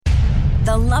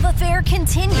The love affair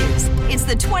continues. It's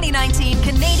the 2019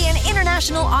 Canadian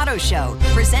International Auto Show,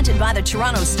 presented by the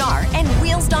Toronto Star and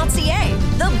Wheels.ca.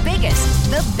 The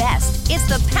biggest, the best. It's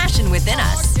the passion within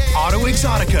us. Auto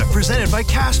Exotica, presented by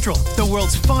Castrol, the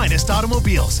world's finest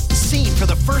automobiles. Seen for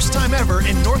the first time ever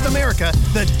in North America,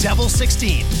 the Devil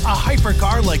 16, a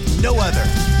hypercar like no other.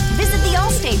 Visit the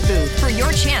Allstate booth for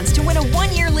your chance to win a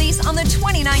one-year lease on the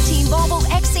 2019 Volvo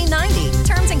XC90.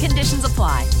 Terms and conditions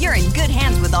apply. You're in good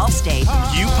hands with Allstate.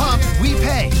 You pump, we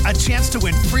pay. A chance to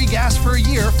win free gas for a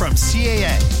year from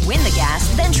CAA. Win the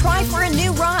gas, then try for a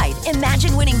new ride.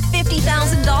 Imagine winning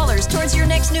 $50,000 towards your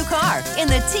next new car in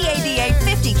the TADA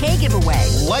 50K giveaway.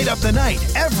 Light up the night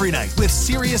every night with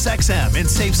SiriusXM and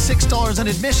save $6 on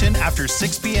admission after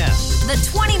 6 p.m. The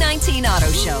 2019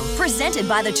 Auto Show, presented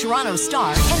by the Toronto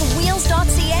Star and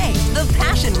Wheels.ca. The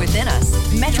passion within us.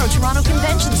 Metro Toronto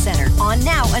Convention Centre, on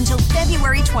now until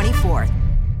February 24th.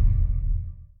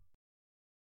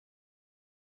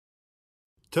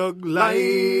 Tug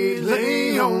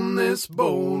lightly on this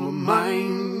bowl of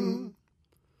mine.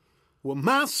 Well,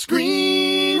 my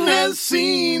screen has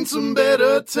seen some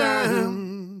better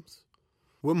times.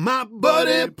 Well, my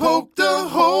buddy poked a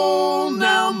hole,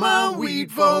 now my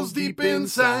weed falls deep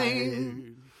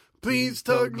inside. Please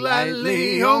tug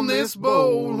lightly on this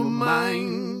bowl of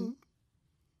mine.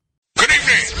 Good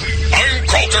evening. I'm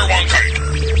Coulter Wonkite.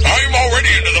 I'm already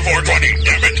into the 420,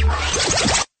 damn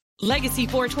it. Legacy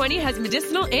 420 has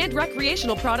medicinal and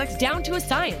recreational products down to a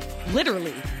science,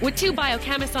 literally. With 2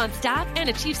 biochemists on staff and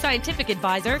a chief scientific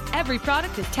advisor, every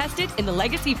product is tested in the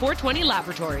Legacy 420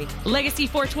 laboratory. Legacy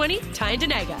 420,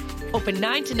 Tyendinaga. Open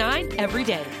 9 to 9 every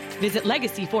day. Visit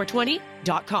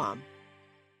legacy420.com.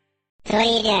 So what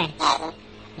are you doing?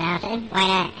 Nothing. Why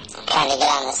not? I'm trying to get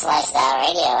on this Lifestyle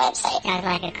Radio website. Sounds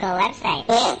like a cool website.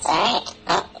 Yeah, it's alright.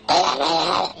 Oh, wait, I might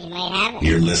have it. You might have it.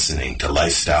 You're listening to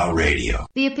Lifestyle Radio.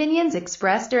 The opinions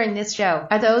expressed during this show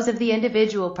are those of the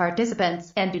individual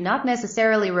participants and do not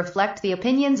necessarily reflect the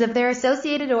opinions of their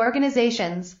associated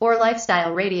organizations or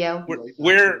Lifestyle Radio.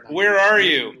 Where are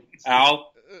you,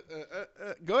 Al?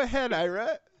 Go ahead,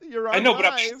 Ira. You're on I know, but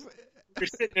live. you're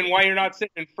sitting, and why you're not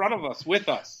sitting in front of us with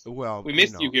us? Well, we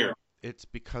missed you here. It's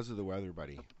because of the weather,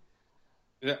 buddy.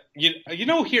 You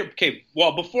know here. Okay,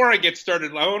 well, before I get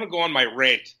started, I want to go on my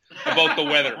rant about the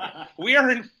weather. We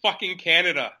are in fucking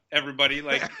Canada, everybody.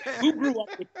 Like, who grew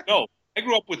up with snow? I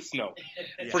grew up with snow.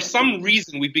 For some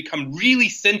reason, we've become really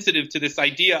sensitive to this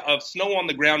idea of snow on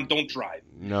the ground, don't drive.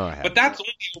 No, I haven't. But that's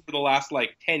only over the last,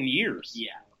 10 years. Yeah,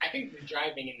 I think the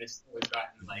driving in this snow has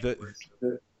gotten,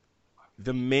 worse.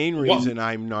 The main reason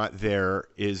I'm not there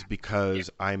is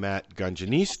because I'm at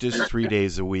Gunjanistas 3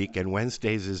 days a week, and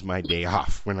Wednesdays is my day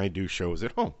off when I do shows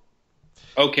at home.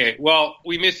 Okay, well,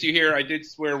 we miss you here. I did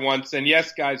swear once, and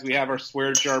yes, guys, we have our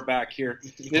swear jar back here.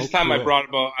 This time cool. I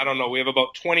brought we have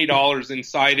about $20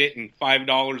 inside it and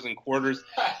 $5 in quarters,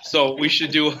 so we should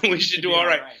do all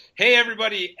right. Hey,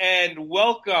 everybody, and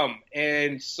welcome,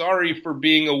 and sorry for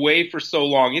being away for so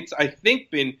long. It's, I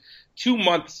think, been 2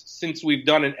 months since we've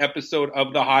done an episode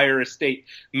of The Higher Estate,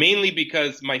 mainly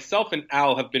because myself and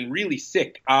Al have been really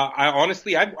sick.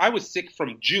 I was sick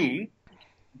from June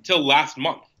till last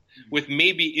month, with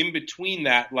maybe in between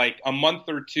that, a month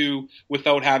or two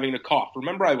without having to cough.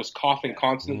 Remember, I was coughing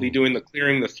constantly, doing the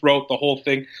clearing the throat, the whole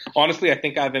thing. Honestly, I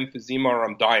think I have emphysema or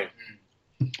I'm dying.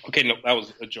 Okay, no, that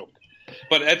was a joke.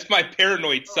 But that's my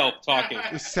paranoid self talking.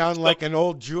 You sound like an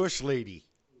old Jewish lady.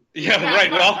 Yeah, right.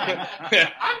 Well,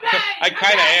 I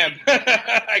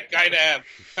kind of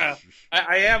am.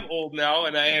 I am old now,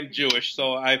 and I am Jewish,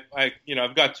 so I've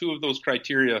got 2 of those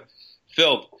criteria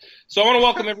filled. So I want to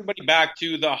welcome everybody back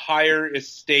to The Higher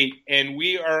Estate, and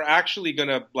we are actually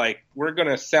gonna we're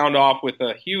gonna sound off with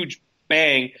a huge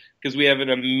bang because we have an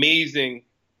amazing,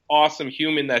 awesome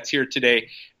human that's here today,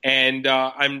 and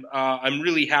I'm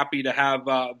really happy to have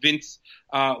Vince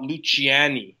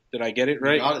Luciani. Did I get it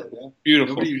right? You got it, yeah.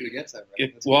 Beautiful. Nobody usually gets that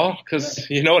right. Well, because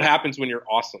you know what happens when you're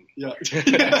awesome. Yeah.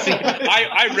 See,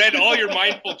 I read all your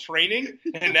mindful training,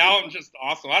 and now I'm just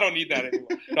awesome. I don't need that anymore.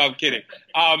 No, I'm kidding.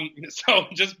 So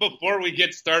just before we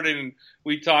get started and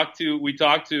we talk to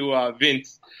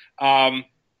Vince,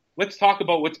 let's talk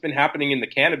about what's been happening in the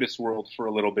cannabis world for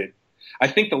a little bit. I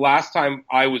think the last time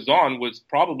I was on was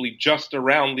probably just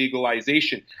around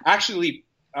legalization. Actually,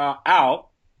 Al.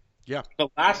 Yeah. The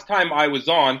last time I was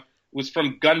on was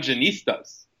from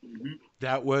Gunjanistas. Mm-hmm.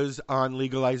 That was on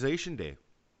legalization day.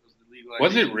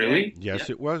 Was it really? Yes,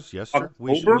 yeah. It was. Yes, sir.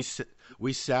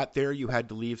 We sat there. You had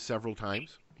to leave several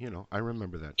times. I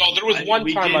remember that. Oh, there was one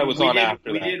time I was on after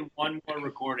that. We did one more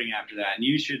recording after that, and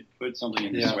you should put something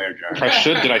in the swear jar. I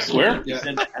should? Did I swear?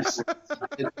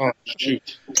 Oh,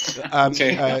 shoot.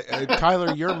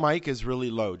 Tyler, your mic is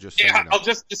really low. Just so you know. I'll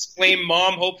just disclaim,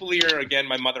 Mom. Hopefully, again,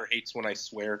 my mother hates when I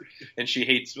swear, and she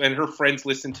hates when her friends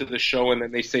listen to the show and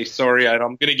then they say, "Sorry, I'm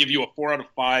going to give you a 4 out of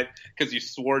 5 because you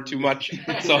swore too much."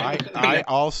 So I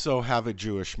also have a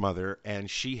Jewish mother, and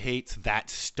she hates that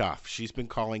stuff. She's been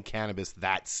calling cannabis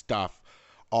that stuff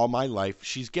all my life.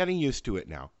 She's getting used to it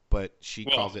now, but she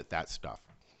calls it that stuff.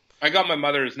 I got my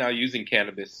mother is now using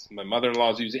cannabis. My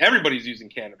mother-in-law is using. Everybody's using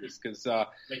cannabis because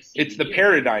it's the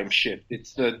paradigm shift.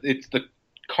 It's the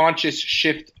conscious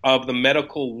shift of the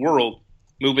medical world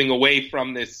moving away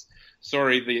from this.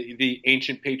 Sorry, the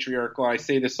ancient patriarchal. I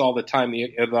say this all the time.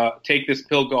 Take this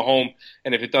pill, go home,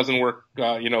 and if it doesn't work,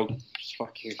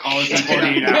 fucking call us in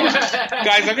 48 hours.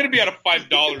 Guys, I'm going to be out of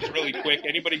 $5 really quick.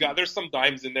 Anybody there's some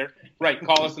dimes in there. Right,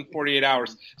 call us in 48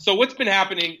 hours. So what's been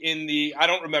happening I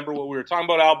don't remember what we were talking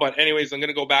about, Al, but anyways, I'm going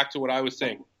to go back to what I was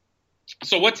saying.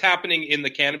 So what's happening in the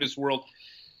cannabis world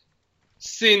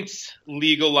since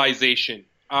legalization?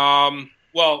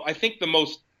 Well, I think the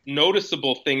most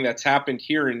noticeable thing that's happened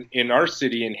here in our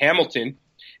city, in Hamilton,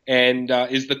 and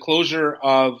is the closure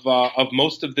of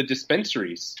most of the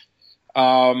dispensaries.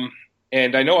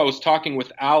 And I know I was talking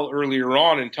with Al earlier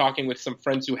on and talking with some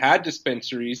friends who had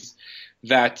dispensaries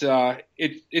that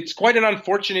it's quite an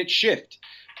unfortunate shift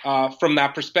from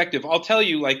that perspective. I'll tell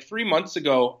you, 3 months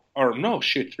ago, 3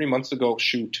 months ago,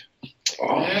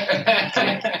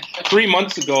 3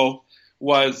 months ago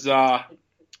was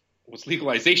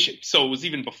legalization. So it was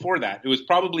even before that. It was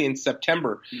probably in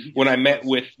September when I met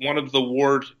with one of the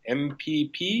ward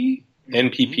NPP,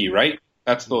 right?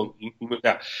 That's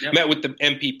met with the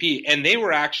MPP, and they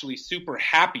were actually super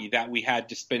happy that we had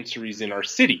dispensaries in our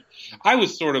city. I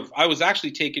was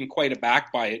actually taken quite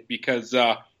aback by it because,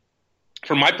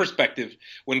 from my perspective,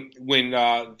 when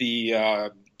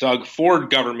the Doug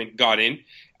Ford government got in,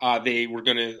 they were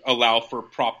going to allow for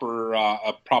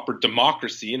a proper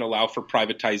democracy and allow for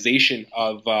privatization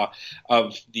of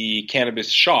the cannabis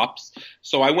shops.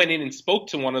 So I went in and spoke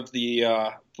to one of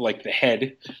the the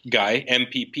head guy,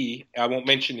 MPP. I won't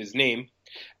mention his name.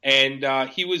 And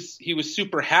he was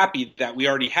super happy that we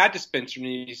already had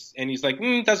dispensaries, and he's like,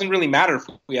 it doesn't really matter if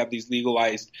we have these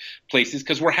legalized places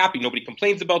because we're happy. Nobody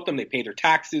complains about them. They pay their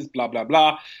taxes, blah, blah,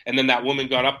 blah. And then that woman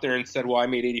got up there and said, well, I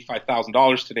made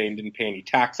 $85,000 today and didn't pay any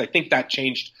tax. I think that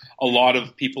changed a lot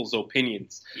of people's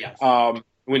opinions. Yes.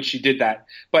 When she did that.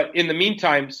 But in the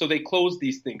meantime, so they closed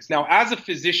these things. Now, as a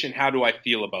physician, how do I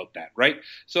feel about that, right?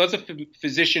 So as a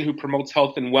physician who promotes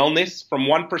health and wellness, from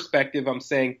one perspective, I'm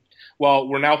saying, well,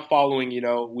 we're now following,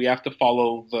 we have to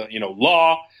follow the,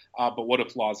 law, but what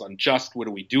if law is unjust? What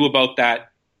do we do about that?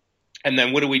 And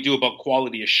then what do we do about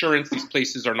quality assurance? These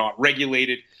places are not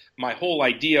regulated. My whole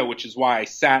idea, which is why I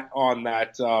sat on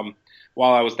that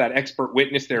while I was that expert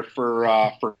witness there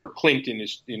for Clint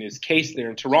in his case there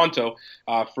in Toronto,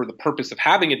 for the purpose of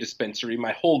having a dispensary,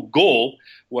 my whole goal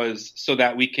was so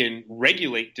that we can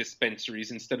regulate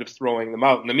dispensaries instead of throwing them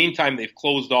out. In the meantime, they've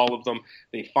closed all of them.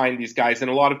 They find these guys,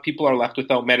 and a lot of people are left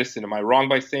without medicine. Am I wrong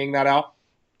by saying that, Al?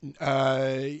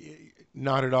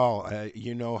 Not at all.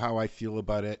 You know how I feel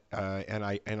about it, and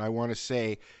I want to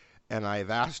say, and I've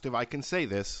asked if I can say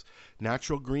this,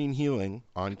 Natural Green Healing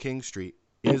on King Street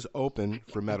is open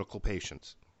for medical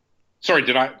patients. Sorry,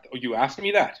 you asked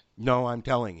me that? No, I'm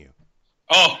telling you.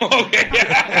 Oh, okay.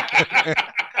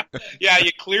 Yeah, you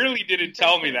clearly didn't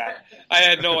tell me that. I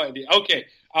had no idea. Okay,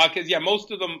 because most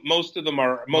of them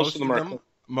are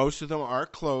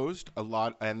closed. A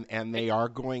lot, and they are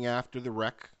going after the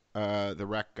rec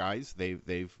guys.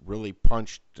 They've really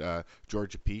punched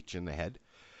Georgia Peach in the head.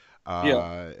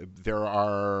 There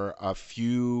are a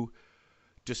few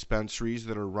dispensaries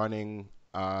that are running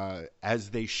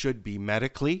as they should be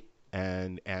medically,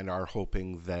 and are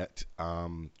hoping that,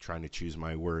 trying to choose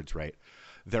my words right,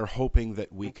 they're hoping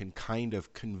that we can kind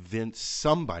of convince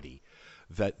somebody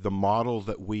that the model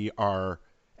that we are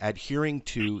adhering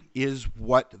to is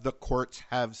what the courts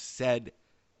have said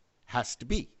has to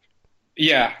be.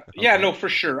 Yeah, no, for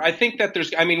sure. I think that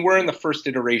we're in the first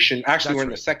iteration. Actually, we're in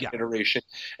the second iteration,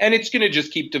 and it's going to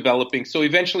just keep developing. So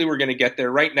eventually we're going to get there.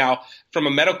 Right now, from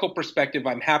a medical perspective,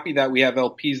 I'm happy that we have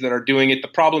LPs that are doing it. The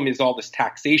problem is all this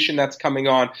taxation that's coming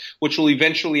on, which will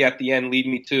eventually at the end lead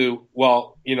me to,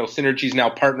 Synergy's now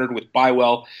partnered with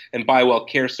BuyWell and BuyWell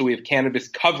Care. So we have cannabis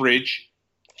coverage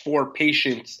for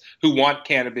patients who want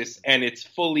cannabis, and it's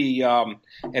fully, and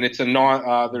it's a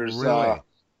non, there's, really?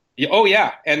 oh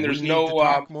yeah, and there's we need to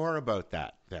talk more about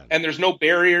that. then. And there's no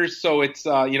barriers, so it's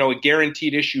a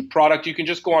guaranteed issued product. You can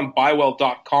just go on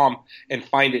buywell.com and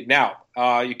find it now.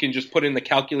 You can just put in the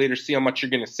calculator, see how much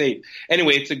you're going to save.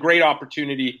 Anyway, it's a great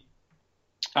opportunity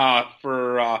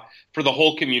for the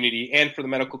whole community and for the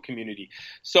medical community.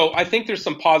 So I think there's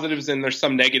some positives and there's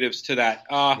some negatives to that.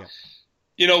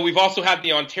 We've also had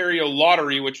the Ontario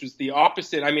lottery, which was the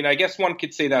opposite. I mean, I guess one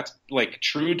could say that's like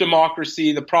true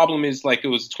democracy. The problem is like it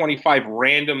was 25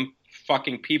 random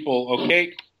fucking people,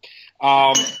 okay,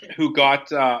 who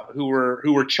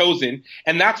were chosen,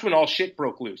 and that's when all shit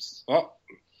broke loose.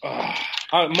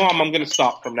 Mom, I'm gonna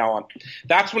stop from now on.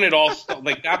 That's when it all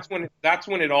that's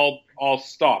when it all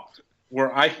stopped. When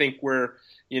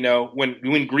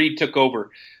greed took over.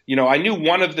 I knew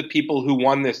one of the people who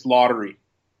won this lottery.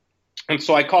 And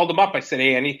so I called him up. I said,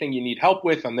 hey, anything you need help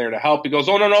with, I'm there to help. He goes,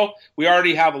 oh, no, we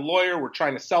already have a lawyer. We're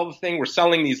trying to sell the thing. We're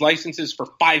selling these licenses for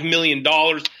 $5 million.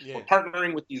 Yeah. We're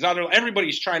partnering with these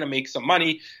everybody's trying to make some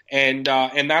money. And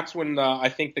that's when I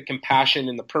think the compassion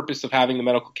and the purpose of having the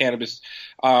medical cannabis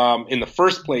in the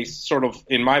first place, sort of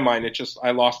in my mind,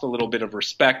 I lost a little bit of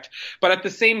respect. But at the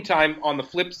same time, on the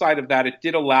flip side of that, it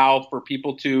did allow for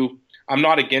people to, I'm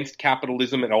not against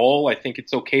capitalism at all. I think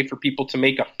it's okay for people to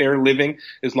make a fair living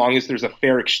as long as there's a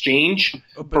fair exchange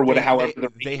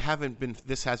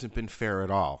This hasn't been fair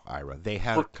at all, Ira. They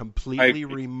have completely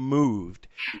removed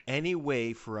any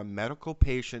way for a medical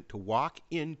patient to walk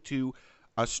into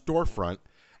a storefront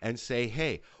and say,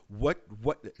 hey, what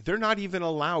they're not even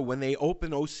allowed when they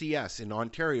open OCS in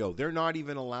Ontario. They're not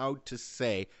even allowed to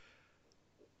say,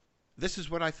 this is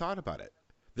what I thought about it.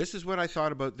 This is what I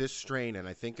thought about this strain, and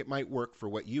I think it might work for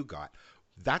what you got.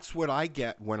 That's what I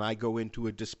get when I go into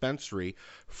a dispensary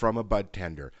from a bud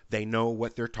tender. They know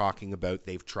what they're talking about.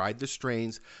 They've tried the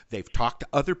strains. They've talked to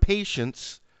other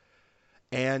patients,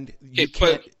 and you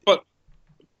can't.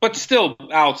 But still,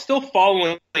 Al,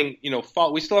 following,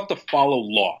 we still have to follow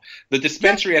law. The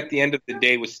dispensary at the end of the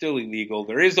day was still illegal.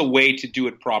 There is a way to do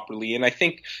it properly. And I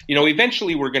think,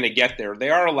 eventually we're going to get there.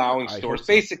 They are allowing stores,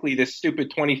 basically this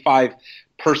stupid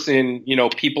 25-person,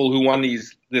 people who won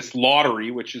this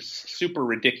lottery, which is super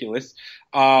ridiculous.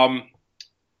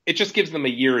 It just gives them a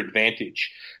year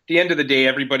advantage. At the end of the day,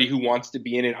 everybody who wants to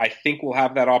be in it, I think will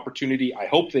have that opportunity. I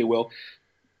hope they will.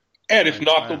 And if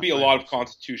not, there'll be a lot of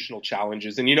constitutional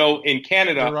challenges. And in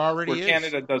Canada, there are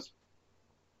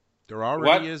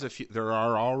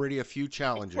already a few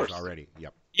challenges already.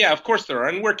 Yep. Yeah, of course there are.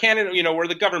 And where Canada, where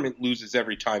the government loses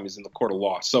every time is in the court of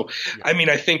law. So, yeah. I mean,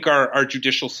 I think our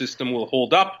judicial system will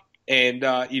hold up, and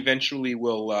eventually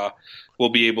we'll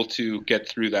be able to get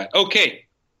through that. Okay.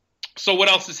 So what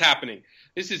else is happening?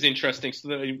 This is interesting. So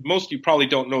most of you probably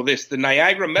don't know this. The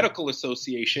Niagara Medical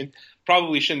Association,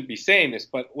 probably shouldn't be saying this,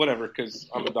 but whatever, because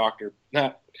I'm a doctor.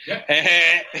 The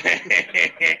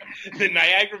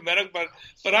Niagara Medical,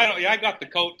 but I don't. Yeah, I got the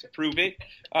coat to prove it.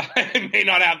 I may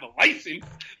not have the license,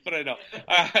 but I know.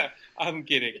 I'm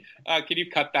kidding. Can you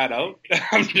cut that out?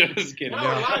 I'm just kidding.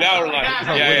 Now we're live.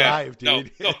 Live,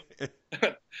 dude. No.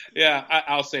 Yeah,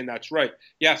 I'll say that's right.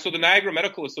 Yeah, so the Niagara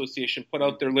Medical Association put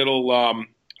out their little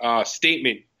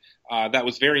statement that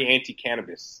was very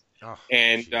anti-cannabis. Oh,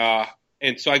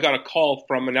 and so I got a call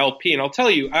from an LP, and I'll tell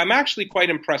you, I'm actually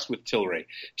quite impressed with Tilray.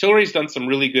 Tilray's done some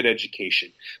really good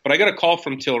education. But I got a call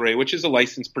from Tilray, which is a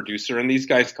licensed producer, and these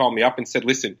guys called me up and said,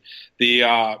 listen, the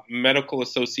Medical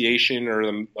Association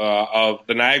of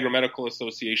the Niagara Medical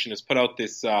Association has put out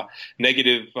this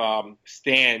negative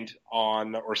stance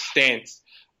on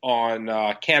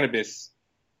cannabis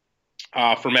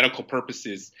for medical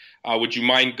purposes. Would you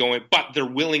mind going? But they're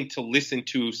willing to listen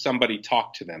to somebody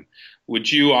talk to them. Would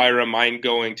you, Ira, mind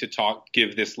going to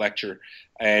give this lecture?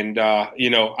 And,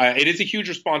 it is a huge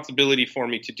responsibility for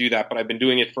me to do that, but I've been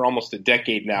doing it for almost a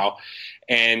decade now.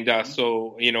 And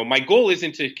so, my goal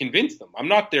isn't to convince them. I'm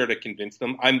not there to convince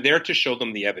them. I'm there to show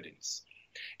them the evidence.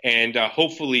 And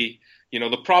hopefully,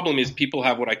 the problem is people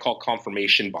have what I call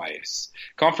confirmation bias.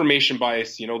 Confirmation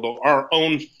bias, our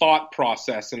own thought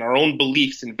process and our own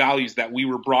beliefs and values that we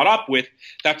were brought up with,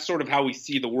 that's sort of how we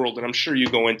see the world. And I'm sure you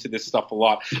go into this stuff a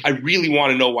lot. I really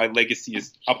want to know why legacy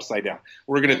is upside down.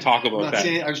 We're going to talk about that.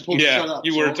 I was told to shut up.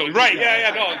 You were told. Right.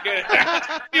 Yeah. No, good.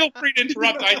 Feel free to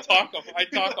interrupt. I talk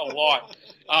a lot.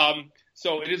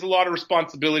 So it is a lot of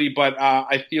responsibility, but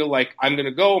I feel like I'm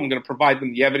going to provide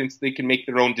them the evidence. They can make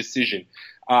their own decision.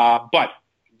 But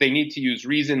they need to use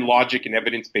reason, logic, and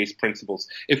evidence-based principles.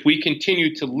 If we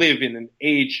continue to live in an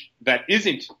age that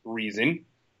isn't reason,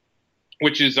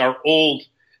 which is our old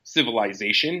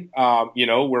civilization,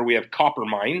 where we have copper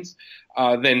mines,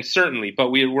 then certainly. But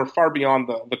we're far beyond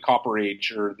the copper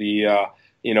age or the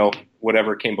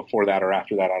whatever came before that or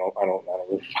after that. I don't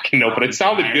really fucking know, but it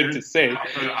sounded good to say.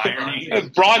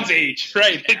 Bronze Age,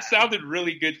 right? It sounded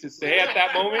really good to say at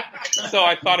that moment, so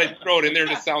I thought I'd throw it in there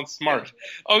to sound smart.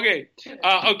 Okay,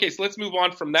 so let's move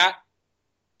on from that.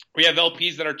 We have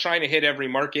LPs that are trying to hit every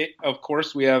market. Of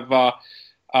course, we have, and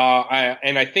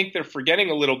I think they're forgetting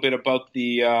a little bit about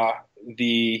the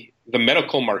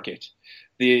medical market.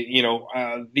 The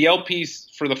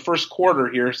LPs for the first quarter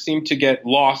here seem to get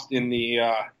lost in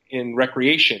in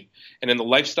recreation and in the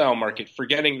lifestyle market,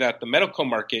 forgetting that the medical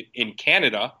market in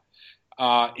Canada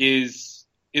is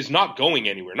not going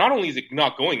anywhere. Not only is it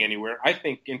not going anywhere, I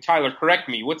think, and Tyler, correct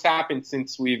me, what's happened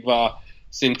since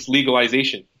since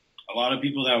legalization? A lot of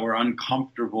people that were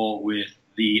uncomfortable with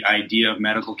the idea of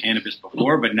medical cannabis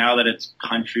before, but now that it's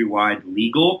countrywide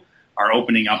legal, are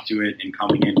opening up to it and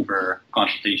coming in for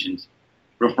consultations.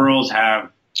 Referrals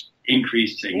have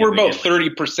increased We're about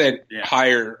 30%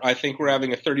 higher. I think we're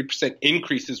having a 30%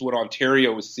 increase is what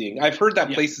Ontario is seeing. I've heard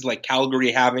that places like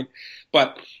Calgary haven't,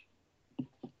 but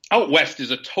out west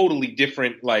is a totally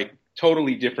different.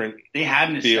 They had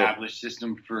an established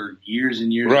system for years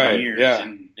and years and years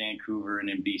in Vancouver and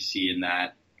in BC and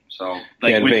that. So,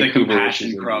 with Vancouver, the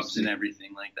compassion crops and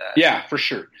everything like that. Yeah, for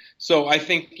sure. So I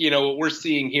think, what we're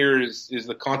seeing here is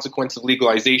the consequence of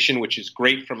legalization, which is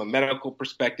great from a medical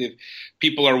perspective.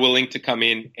 People are willing to come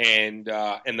in, and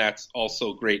that's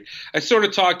also great. I sort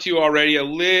of talked to you already a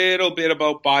little bit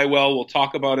about Buy Well. We'll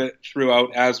talk about it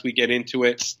throughout as we get into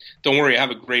it. Don't worry, I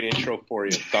have a great intro for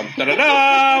you. Dum, da, da,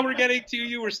 da, we're getting to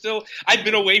you. I've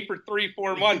been away for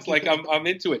 3-4 months. I'm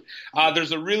into it.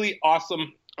 There's a really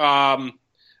awesome,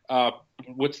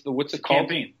 what's it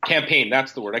called? Campaign.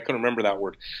 That's the word. I couldn't remember that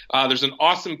word. There's an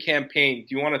awesome campaign.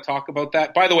 Do you want to talk about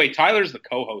that? By the way, Tyler's the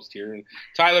co-host here, and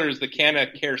Tyler is the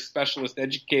Canna Care Specialist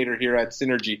Educator here at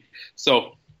Synergy.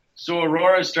 So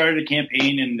Aurora started a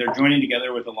campaign, and they're joining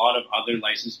together with a lot of other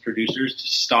licensed producers to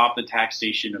stop the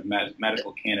taxation of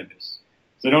medical cannabis.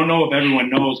 So I don't know if everyone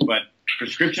knows, but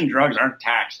prescription drugs aren't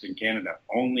taxed in Canada.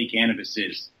 Only cannabis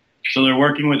is. So they're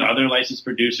working with other licensed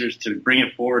producers to bring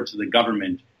it forward to the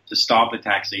government to stop the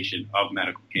taxation of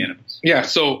medical cannabis. Yeah,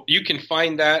 so you can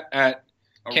find that at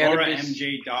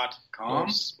AuroraMJ.com.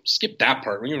 Skip that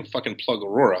part. We don't fucking plug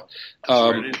Aurora.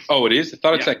 It is. Oh, it is? I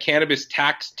thought it's that cannabis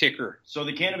tax ticker. So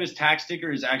the cannabis tax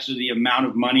ticker is actually the amount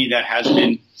of money that has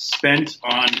been spent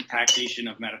on taxation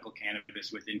of medical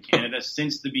cannabis within Canada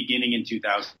since the beginning in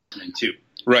 2002.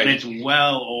 Right. And it's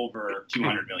well over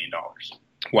 $200 million.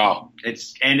 Wow.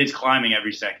 It's climbing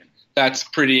every second. That's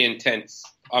pretty intense.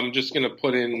 I'm just going to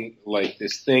put in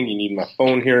this thing. You need my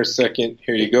phone here a second.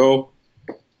 Here you go.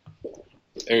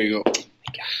 There you go.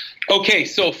 Okay,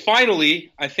 so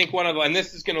finally, I think and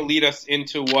this is going to lead us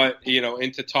into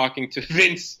into talking to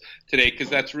Vince today, because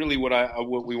that's really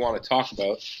what we want to talk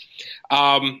about.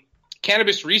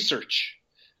 Cannabis research.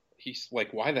 He's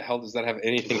like, why the hell does that have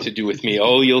anything to do with me?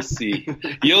 Oh, you'll see.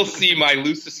 You'll see my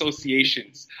loose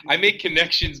associations. I make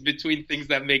connections between things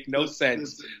that make no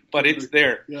sense, but it's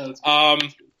there.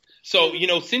 So,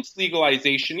 since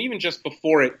legalization, even just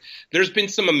before it, there's been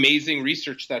some amazing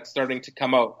research that's starting to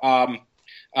come out.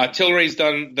 Tilray's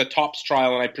done the TOPS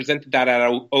trial, and I presented that at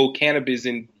O Cannabis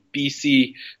in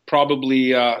BC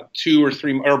probably 2 or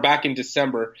 3 or back in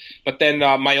December. But then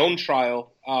my own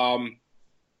trial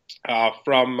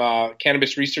from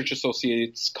Cannabis Research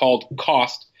Associates called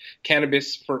COST,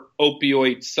 Cannabis for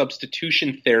Opioid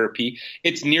Substitution Therapy.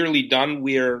 It's nearly done.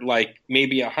 We're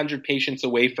maybe 100 patients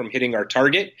away from hitting our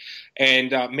target.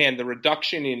 And the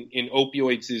reduction in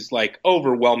opioids is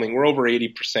overwhelming. We're over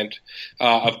 80%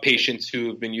 of patients who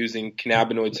have been using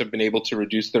cannabinoids have been able to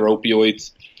reduce their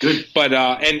opioids. Good. But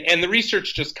and the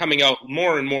research just coming out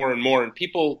more and more and more, and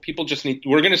people just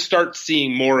we're going to start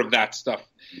seeing more of that stuff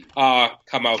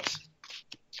come out.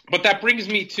 But that brings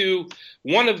me to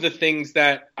one of the things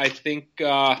that I think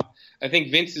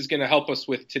Vince is going to help us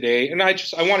with today, and I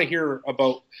want to hear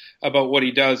about what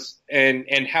he does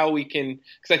and how we can,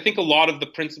 because I think a lot of the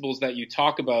principles that you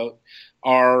talk about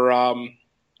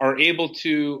are able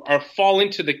to fall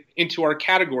into our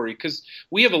category, because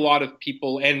we have a lot of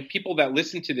people that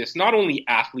listen to this, not only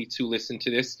athletes who listen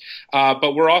to this,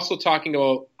 but we're also talking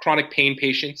about chronic pain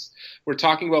patients. We're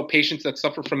talking about patients that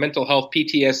suffer from mental health,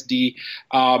 PTSD,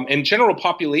 and general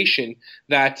population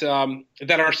that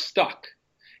are stuck,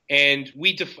 and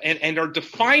and are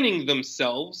defining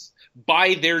themselves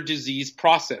by their disease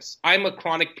process. I'm a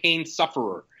chronic pain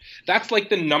sufferer. That's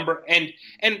the number,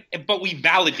 but we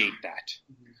validate that.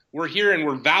 We're here and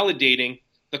we're validating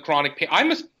the chronic pain. I'm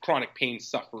a chronic pain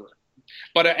sufferer,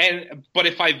 but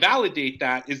if I validate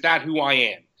that, is that who I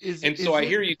am? I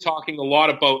hear you talking a lot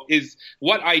about is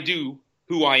what I do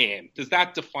who I am? Does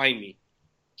that define me?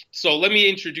 So let me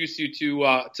introduce you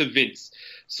to Vince.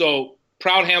 So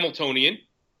proud Hamiltonian.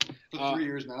 For 3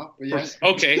 years now. But yes.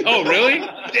 Okay. Oh, really?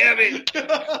 Damn it. And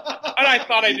I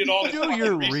thought I did all this. Do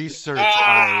your research.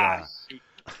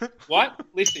 What?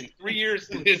 Listen, 3 years.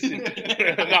 Listen. No,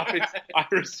 it's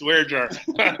Irish swear jar.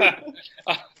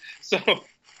 So,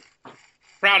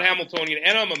 proud Hamiltonian,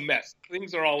 and I'm a mess.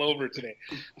 Things are all over today.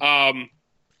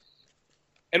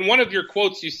 And one of your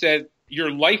quotes, you said, your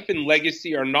life and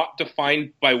legacy are not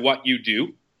defined by what you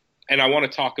do. And I want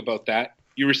to talk about that.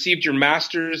 You received your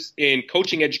master's in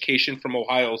coaching education from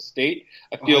Ohio State.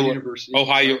 Ohio University.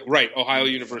 Ohio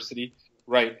University.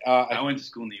 Right. I went to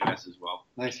school in the U.S. as well.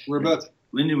 Nice. Whereabouts?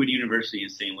 Lindenwood University in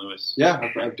St. Louis. Yeah,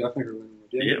 I've definitely heard of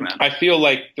Lindenwood. Yeah, man. I feel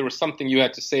like there was something you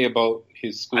had to say about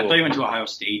his school. I thought you went to Ohio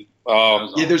State.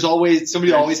 Yeah, there's always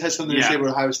somebody always has something to say about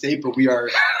Ohio State, but we are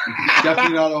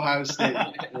definitely not Ohio State.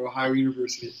 We're Ohio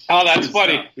University. Oh, that's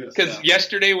funny. Because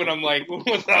yesterday when I'm like,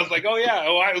 I was like, oh yeah,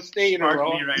 Ohio State.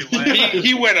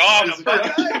 He went off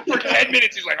for 10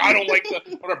 minutes. He's like, I don't like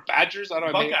what are Badgers? I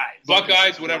don't know.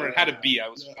 Buckeyes, whatever. It had to be. I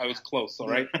was close. All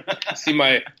right. See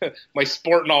my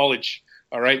sport knowledge.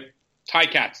 All right.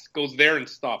 Ticats goes there and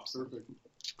stops. Perfect.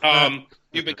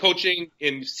 You've been coaching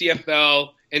in CFL,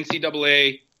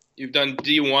 NCAA. You've done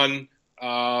D1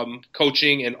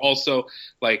 coaching and also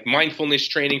like mindfulness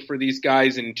training for these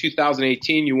guys. And in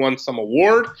 2018, you won some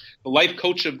award, the Life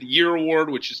Coach of the Year award,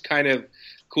 which is kind of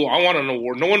cool. I want an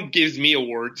award. No one gives me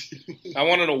awards. I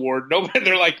want an award.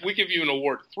 They're like, we give you an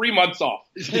award. 3 months off.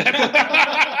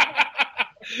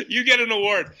 You get an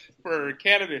award for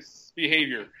cannabis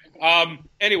behavior.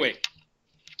 Anyway,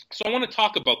 so I want to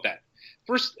talk about that.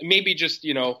 First, maybe just,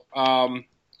 where I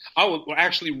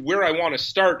want to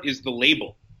start is the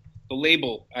label. The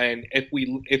label, and if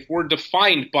we're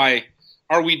defined by,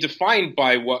 are we defined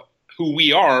by who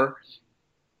we are?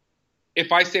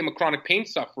 If I say I'm a chronic pain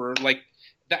sufferer, like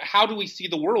that, how do we see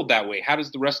the world that way? How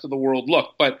does the rest of the world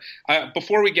look? But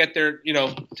before we get there,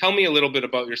 tell me a little bit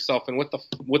about yourself and what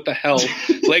the hell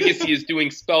legacy is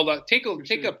doing spelled out. Take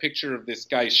a picture of this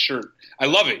guy's shirt. I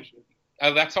love it.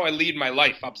 That's how I lead my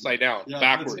life, upside down,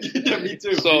 backwards. Me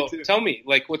too. So tell me,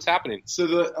 like, what's happening? So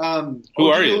who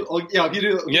are you? I'll give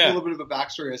you a little bit of a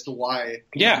backstory as to why.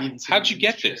 Yeah. How'd you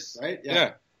get this? Right.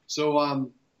 Yeah. So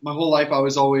my whole life I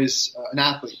was always an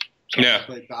athlete. So I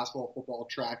played basketball, football,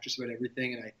 track, just about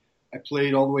everything, and I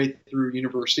played all the way through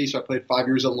university. So I played 5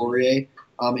 years at Laurier,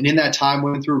 and in that time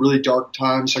went through a really dark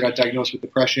time. So I got diagnosed with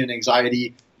depression,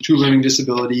 anxiety, 2 learning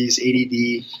disabilities,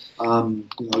 ADD. You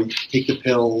take the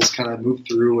pills, kind of move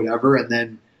through, whatever, and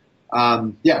then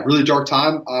really dark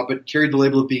time. But carried the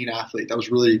label of being an athlete. That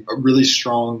was really a really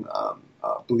strong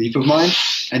belief of mine.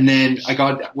 And then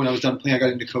when I was done playing, I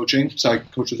got into coaching. So I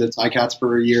coached with the Ticats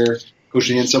for a year, coached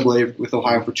in the NCAA with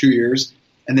Ohio for 2 years,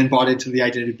 and then bought into the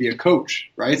identity to be a coach.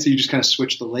 Right, so you just kind of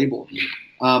switch the label.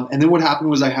 And then what happened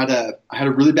was I had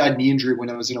a really bad knee injury when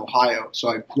I was in Ohio. So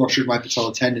I ruptured my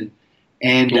patella tendon.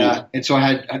 And so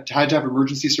I had to have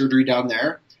emergency surgery down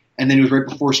there, and then it was right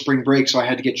before spring break, so I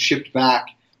had to get shipped back.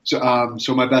 So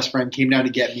my best friend came down to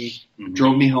get me,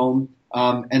 drove me home,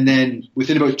 and then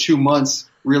within about 2 months,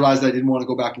 realized I didn't want to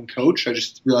go back and coach. I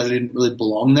just realized I didn't really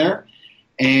belong there,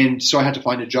 and so I had to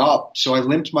find a job. So I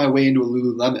limped my way into a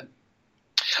Lululemon.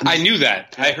 I knew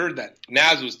that. I heard that.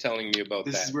 Naz was telling me about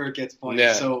that. This is where it gets funny.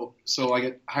 Yeah. So I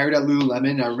get hired at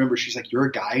Lululemon. I remember she's like, "You're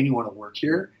a guy and you want to work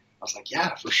here?" I was like,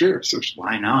 yeah, for sure. So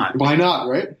why not? Why not,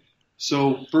 right?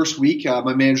 So first week,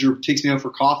 my manager takes me out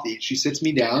for coffee. She sits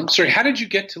me down. Sorry, how did you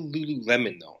get to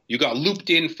Lululemon, though? You got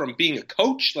looped in from being a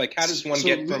coach? Like, how does one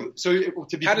get from – So to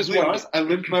be completely honest, I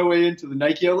limped my way into the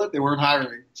Nike outlet. They weren't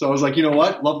hiring. So I was like, you know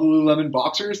what? Love the Lululemon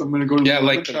boxers. I'm going to go to Lululemon. Yeah, I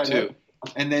like them too.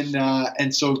 And then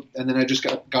I just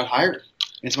got hired.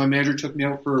 And so my manager took me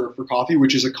out for coffee,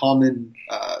 which is a common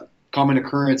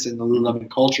occurrence in the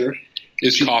Lululemon culture.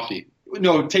 Coffee.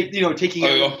 No, taking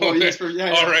employees for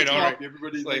all right.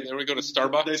 Everybody's like, there we go to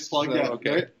Starbucks. Nice plug,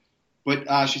 okay. Right?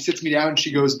 But she sits me down and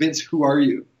she goes, "Vince, who are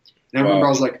you?" And I remember I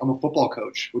was like, "I'm a football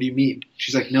coach." What do you mean?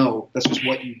 She's like, "No, that's just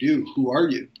what you do. Who are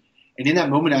you?" And in that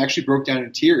moment, I actually broke down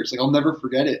in tears. Like, I'll never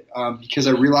forget it because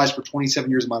I realized for 27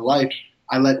 years of my life,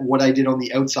 I let what I did on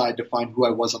the outside define who I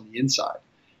was on the inside.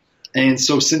 And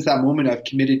so since that moment, I've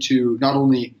committed to not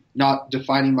only not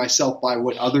defining myself by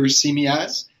what others see me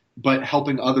as, but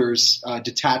helping others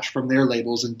detach from their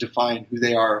labels and define who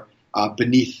they are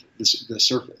beneath the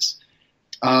surface.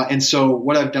 And so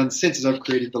what I've done since is I've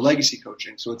created the legacy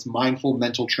coaching. So it's mindful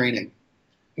mental training.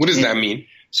 What does that mean?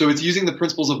 So it's using the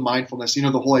principles of mindfulness, the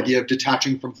whole idea of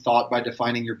detaching from thought by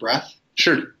defining your breath.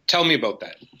 Sure. Tell me about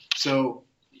that. So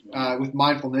with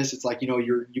mindfulness, it's like,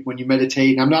 when you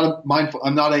meditate, and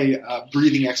I'm not a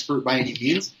breathing expert by any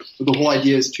means, but the whole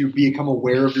idea is to become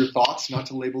aware of your thoughts, not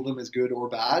to label them as good or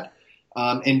bad,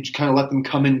 and kind of let them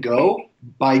come and go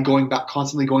by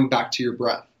constantly going back to your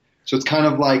breath. So it's kind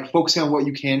of like focusing on what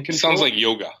you can control. Sounds like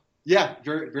yoga. Yeah,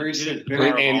 very, very simple.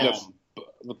 Very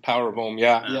the power of Om,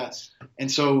 yeah. Yes.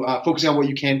 And so focusing on what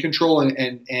you can control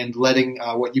and letting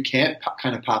what you can't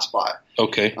kind of pass by.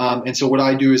 Okay. And so what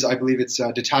I do is I believe it's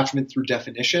detachment through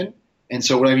definition. And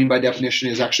so what I mean by definition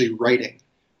is actually writing.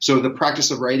 So the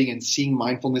practice of writing and seeing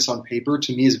mindfulness on paper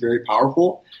to me is very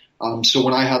powerful. So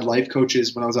when I had life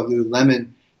coaches, when I was at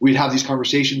Lululemon, we'd have these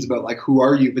conversations about like, who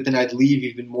are you? But then I'd leave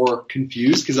even more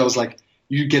confused because I was like,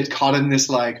 you get caught in this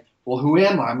like, well, who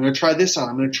am I? I'm going to try this on.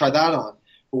 I'm going to try that on.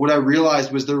 But what I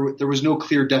realized was there was no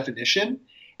clear definition.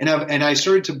 And I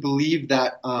started to believe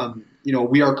that,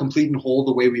 we are complete and whole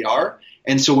the way we are.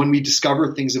 And so when we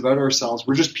discover things about ourselves,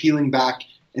 we're just peeling back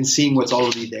and seeing what's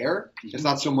already there. It's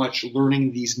not so much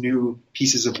learning these new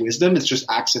pieces of wisdom. It's just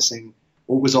accessing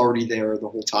what was already there the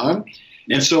whole time.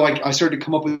 And so I started to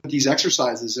come up with these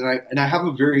exercises, and I have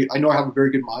a very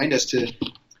good mind as to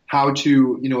how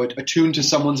to, attune to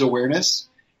someone's awareness,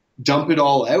 dump it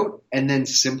all out, and then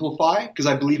simplify, because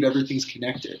I believe everything's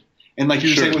connected. And like you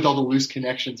were saying with all the loose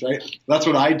connections, right? That's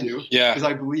what I do. Yeah. Because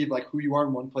I believe like who you are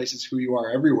in one place is who you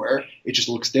are everywhere. It just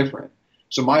looks different.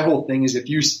 So my whole thing is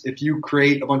if you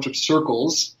create a bunch of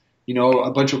circles,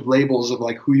 a bunch of labels of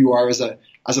like who you are as a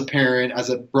parent, as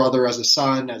a brother, as a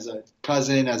son, as a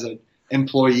cousin, as an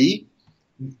employee,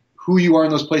 who you are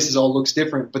in those places all looks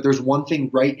different. But there's one thing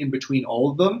right in between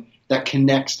all of them that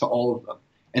connects to all of them.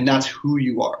 And that's who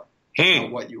you are,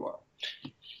 not what you are.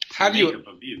 How do you?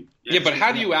 But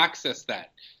how do you access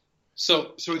that?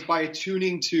 So it's by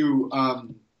attuning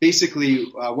to basically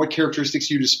what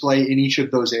characteristics you display in each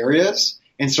of those areas,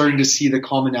 and starting to see the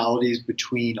commonalities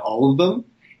between all of them.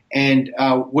 And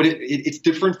it's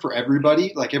different for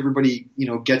everybody. Like everybody,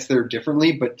 gets there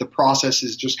differently. But the process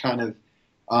is just kind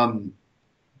of,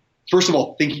 first of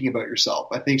all, thinking about yourself.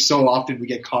 I think so often we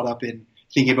get caught up in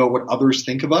thinking about what others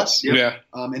think of us. Yeah.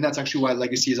 And that's actually why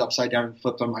legacy is upside down and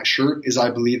flipped on my shirt, is I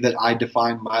believe that I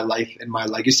define my life and my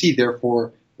legacy.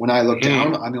 Therefore, when I look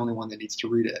down, I'm the only one that needs to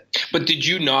read it. But did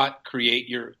you not create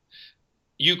you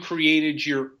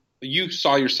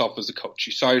saw yourself as a coach.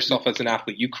 You saw yourself as an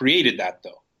athlete. You created that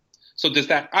though. So does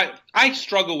that, I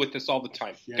struggle with this all the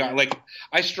time. Yeah. Like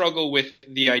I struggle with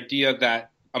the idea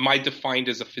that am I defined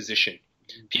as a physician?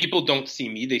 People don't see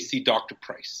me. They see Dr.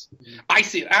 Price. I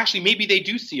see, actually, maybe they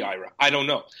do see Ira. I don't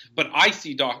know. But I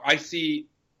see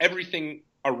everything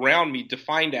around me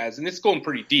defined as, and it's going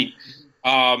pretty deep,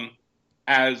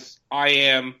 as I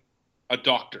am a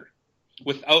doctor.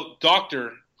 Without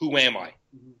doctor, who am I?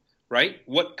 Right?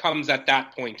 What comes at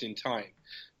that point in time?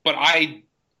 But I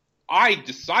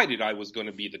decided I was going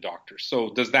to be the doctor. So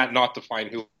does that not define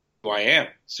who I am?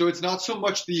 So it's not so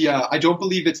much I don't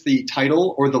believe it's the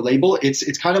title or the label.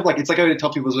 It's kind of like, it's like I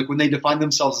tell people, is like when they define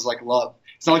themselves as like love.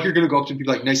 It's not like you're going to go up to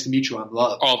people like, nice to meet you, I'm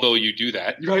love. Although you do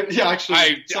that. Right? Yeah,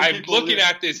 actually. I'm looking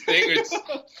at this thing. It's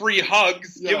free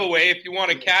hugs giveaway. If you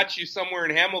want to catch you somewhere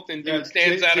in Hamilton, dude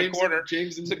stands at a corner.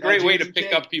 It's a great way to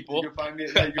pick up people. You can find me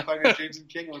at James and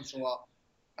King once in a while.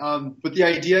 But the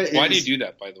idea is. Why do you do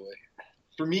that, by the way?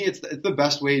 For me, it's the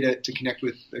best way to connect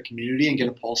with a community and get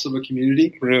a pulse of a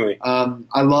community. Really?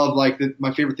 I love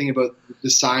my favorite thing about the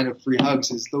sign of free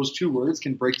hugs is those two words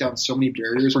can break down so many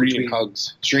barriers between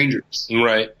hugs. Strangers.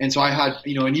 Right. And so I had,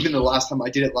 and even the last time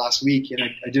I did it last week, and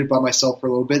I did it by myself for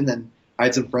a little bit, and then I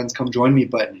had some friends come join me.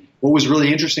 But what was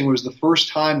really interesting was the first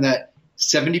time that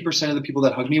 70% of the people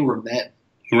that hugged me were men.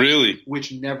 Really?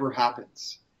 Which never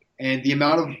happens. And the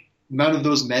amount of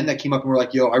those men that came up and were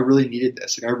like, yo, I really needed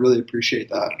this. Like, I really appreciate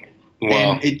that.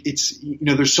 Wow. And it's,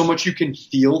 there's so much you can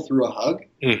feel through a hug.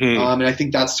 Mm-hmm. And I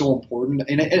think that's so important.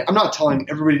 And I'm not telling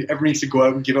everybody needs to go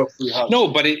out and give out free hugs. No,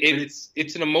 but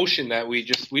it's an emotion that we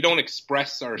don't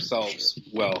express ourselves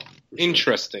well.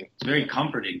 Interesting. It's very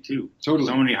comforting too. Totally.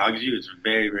 Somebody hugs you, it's a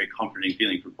very, very comforting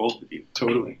feeling for both of you.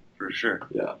 Totally. For sure.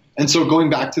 Yeah. And so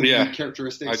going back to the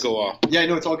characteristics. I go off. Yeah,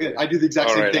 no, it's all good. I do the exact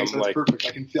same thing, so it's like perfect.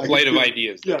 I can feel flight of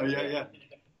ideas. Yeah.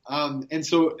 And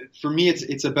so for me,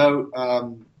 it's about,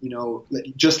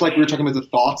 just like we were talking about the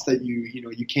thoughts that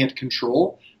you can't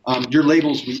control, your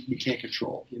labels we can't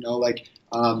control,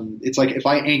 it's like if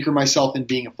I anchor myself in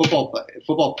being a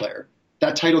football player,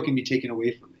 that title can be taken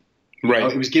away from me.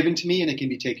 Right. It was given to me and it can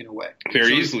be taken away.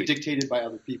 Very easily. It's dictated by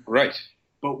other people. Right.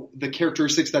 But the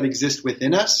characteristics that exist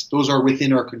within us, those are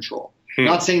within our control.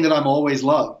 Not saying that I'm always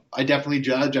love. I definitely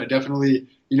judge. I definitely,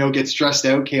 get stressed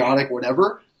out, chaotic,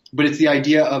 whatever. But it's the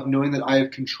idea of knowing that I have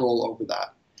control over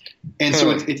that. And so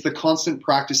it's the constant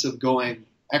practice of going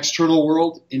external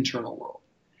world, internal world.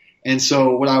 And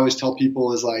so what I always tell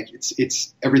people is like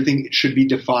it's everything should be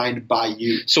defined by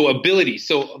you. So ability.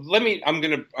 So I'm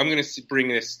gonna bring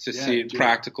this to see a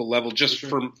practical level just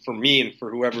for me and for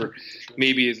whoever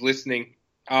maybe is listening.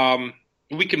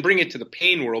 We can bring it to the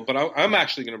pain world, but I'm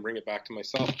actually going to bring it back to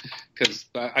myself because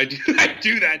I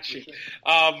do that shit.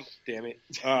 Damn it.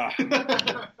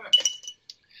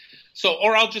 So,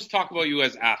 or I'll just talk about you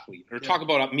as athlete, or talk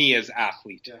about me as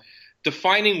athlete. Yeah.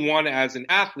 Defining one as an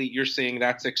athlete, you're saying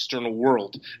that's external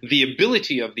world. The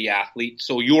ability of the athlete,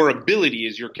 so your ability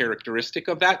is your characteristic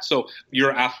of that. So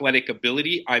your athletic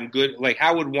ability, I'm good. Like,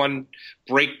 how would one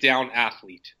break down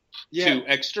athlete to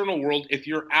external world? If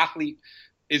your athlete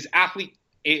is athlete,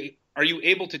 are you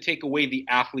able to take away the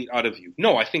athlete out of you?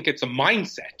 No, I think it's a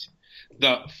mindset.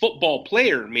 The football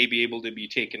player may be able to be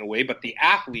taken away, but the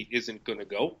athlete isn't going to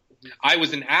go. I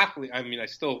was an athlete. I mean, I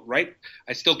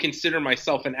still consider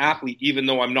myself an athlete, even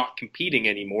though I'm not competing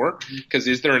anymore. Because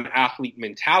is there an athlete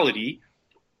mentality?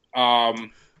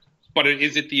 But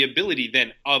is it the ability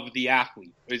then of the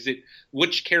athlete? Is it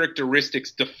which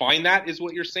characteristics define that? Is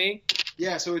what you're saying?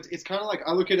 Yeah. So it's kind of like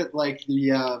I look at it like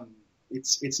the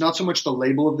it's not so much the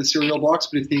label of the cereal box,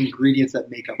 but it's the ingredients that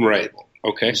make up the label.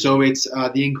 Okay. So it's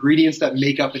the ingredients that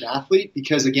make up an athlete,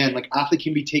 because again, like athlete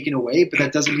can be taken away, but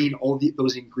that doesn't mean all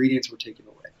those ingredients were taken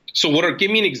away. So give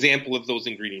me an example of those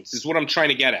ingredients. Is what I'm trying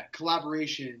to get at.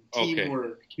 Collaboration,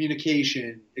 teamwork,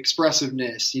 communication,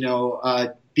 expressiveness,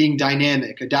 being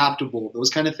dynamic, adaptable, those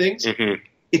kind of things. Mm-hmm.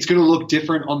 It's going to look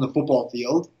different on the football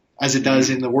field as it does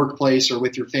in the workplace or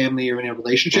with your family or in a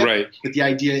relationship. Right. But the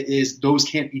idea is those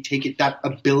can't be taken, that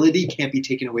ability can't be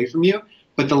taken away from you,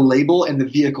 but the label and the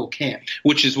vehicle can.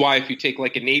 Which is why if you take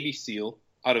like a Navy SEAL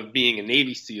out of being a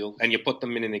Navy SEAL and you put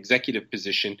them in an executive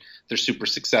position, they're super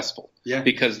successful. Yeah.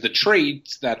 Because the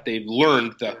traits that they've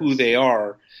learned, who they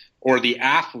are, or the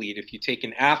athlete, if you take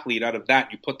an athlete out of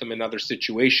that, you put them in another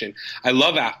situation. I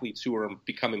love athletes who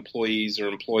become employees or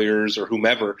employers or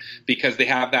whomever because they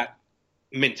have that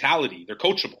mentality. They're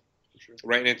coachable,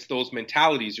 right? And it's those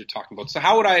mentalities you're talking about. So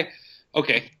how would I –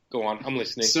 okay, go on. I'm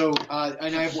listening. So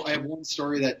and I have one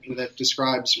story that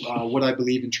describes what I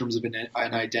believe in terms of an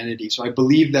identity. So I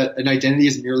believe that an identity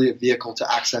is merely a vehicle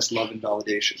to access love and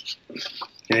validation.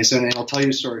 Okay, so and I'll tell you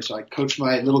a story. So I coached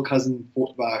my little cousin.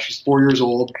 She's 4 years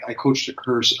old. I coached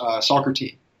her soccer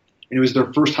team, and it was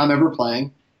their first time ever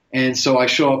playing. And so I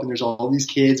show up, and there's all these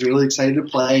kids really excited to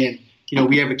play. And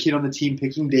we have a kid on the team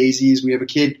picking daisies. We have a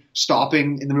kid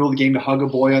stopping in the middle of the game to hug a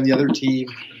boy on the other team.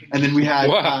 And then we had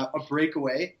a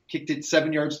breakaway, kicked it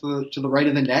 7 yards to the right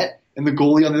of the net, and the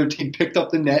goalie on the other team picked up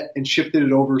the net and shifted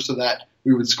it over so that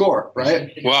we would score,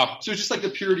 right? Wow. So it's just like the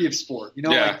purity of sport,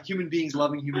 like human beings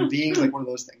loving human beings, like one of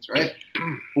those things, right?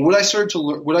 But what I started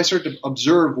to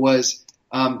observe was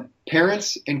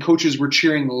parents and coaches were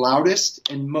cheering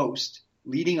loudest and most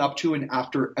leading up to and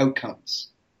after outcomes.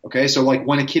 Okay, so like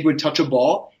when a kid would touch a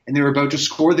ball and they were about to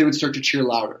score, they would start to cheer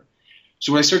louder.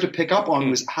 So what I started to pick up on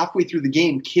was halfway through the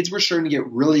game, kids were starting to get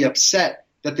really upset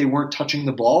that they weren't touching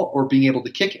the ball or being able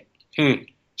to kick it.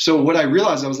 So what I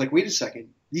realized, I was like, wait a second,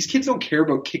 these kids don't care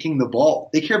about kicking the ball.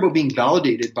 They care about being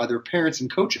validated by their parents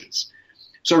and coaches.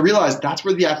 So I realized that's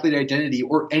where the athlete identity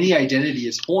or any identity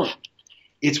is formed.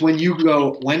 It's when you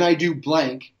go, when I do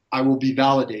blank, I will be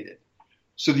validated.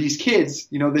 So these kids,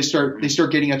 they start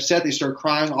getting upset. They start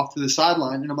crying off to the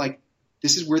sideline. And I'm like,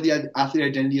 this is where the athlete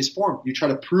identity is formed. You try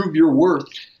to prove your worth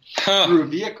through a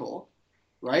vehicle,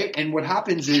 right? And what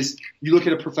happens is you look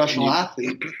at a professional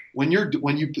athlete when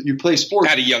you play sports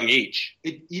at a young age.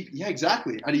 Yeah,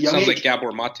 exactly. At a young age. Sounds like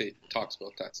Gabor Mate talks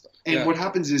about that stuff. And what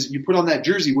happens is you put on that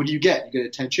jersey. What do you get? You get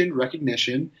attention,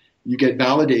 recognition. You get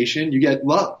validation. You get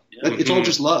love. It's all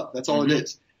just love. That's all it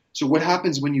is. So what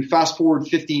happens when you fast forward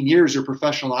 15 years, you're a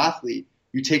professional athlete,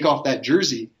 you take off that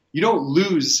jersey, you don't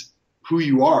lose who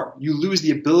you are. You lose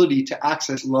the ability to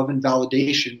access love and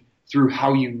validation through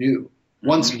how you knew,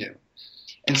 once knew.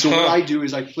 And so what I do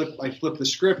is I flip the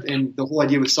script, and the whole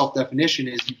idea with self-definition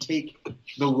is you take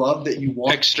the love that you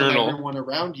want from everyone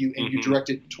around you and you direct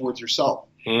it towards yourself.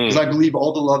 Because I believe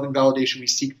all the love and validation we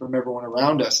seek from everyone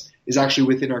around us is actually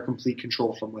within our complete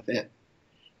control from within.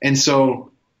 And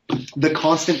so the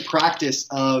constant practice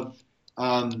of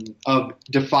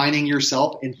defining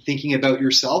yourself and thinking about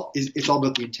yourself it's all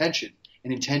about the intention,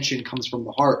 and intention comes from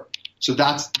the heart. So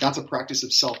that's a practice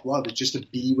of self-love. It's just to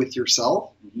be with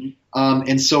yourself.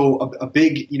 And so a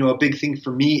big thing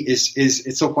for me is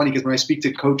it's so funny because when I speak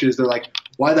to coaches, they're like,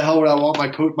 why the hell would I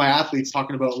want my athletes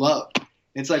talking about love? And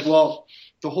it's like, well,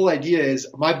 the whole idea is,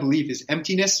 my belief is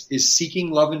emptiness is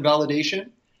seeking love and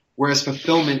validation, whereas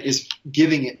fulfillment is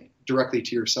giving it directly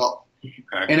to yourself.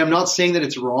 Okay. And I'm not saying that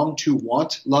it's wrong to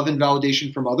want love and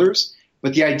validation from others,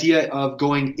 but the idea of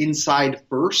going inside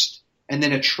first and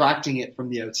then attracting it from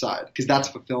the outside, because that's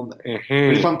fulfillment. Mm-hmm.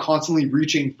 But if I'm constantly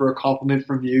reaching for a compliment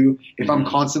from you, if I'm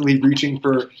constantly reaching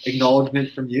for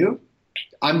acknowledgement from you,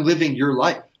 I'm living your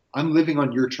life. I'm living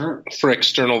on your terms. For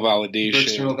external validation. For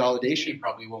external validation. You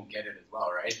probably won't get it as well,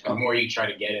 right? The more you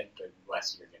try to get it, the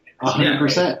less you're going to.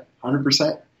 100%.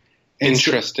 100%.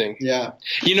 Interesting. Yeah.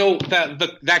 You know,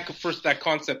 that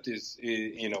concept is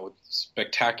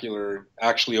spectacular.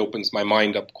 Actually opens my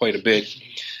mind up quite a bit.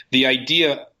 The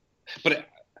idea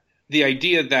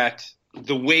that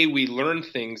the way we learn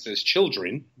things as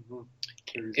children,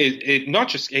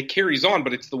 it carries on,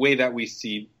 but it's the way that we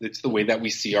see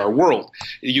our world.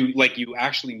 You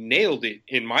actually nailed it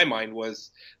in my mind. Was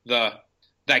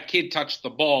that kid touched the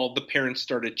ball, the parents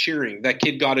started cheering. That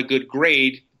kid got a good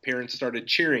grade, the parents started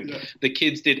cheering. Yeah. The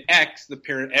kids did X,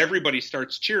 everybody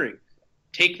starts cheering.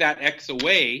 Take that X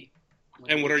away,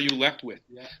 and what are you left with?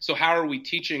 Yeah. So how are we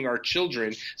teaching our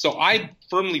children? So I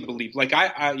firmly believe, like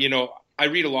I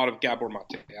read a lot of Gabor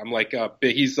Mate. I'm like,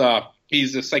 he's a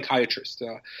psychiatrist,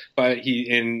 but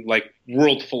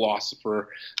world philosopher.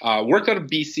 Worked out of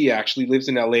BC, actually lives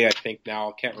in LA, I think now.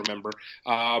 I can't remember.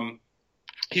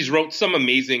 He's wrote some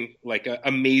amazing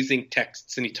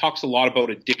texts, and he talks a lot about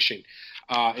addiction.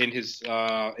 In his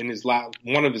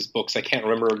one of his books, I can't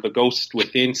remember, The Ghost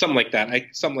Within, something like that.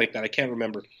 I can't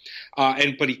remember.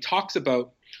 But he talks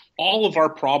about all of our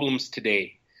problems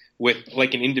today with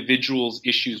like an individual's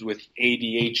issues with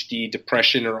ADHD,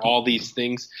 depression, or all these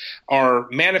things are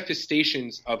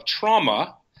manifestations of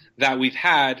trauma that we've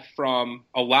had from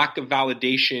a lack of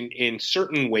validation in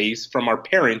certain ways from our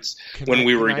parents when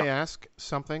we were young. Can I ask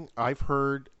something? I've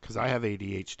heard, because I have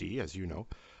ADHD, as you know,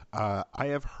 I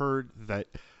have heard that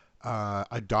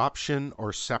adoption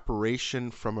or separation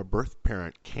from a birth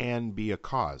parent can be a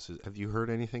cause. Have you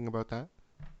heard anything about that?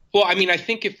 Well, I mean, I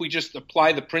think if we just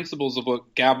apply the principles of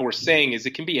what Gabor's saying, is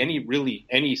it can be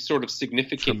any sort of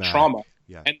significant trauma.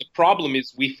 Yeah. And the problem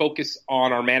is we focus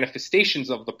on our manifestations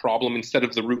of the problem instead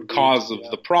of the root cause of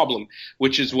the problem,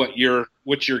 which is what you're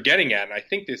getting at. And I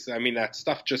think that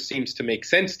stuff just seems to make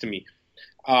sense to me.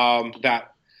 God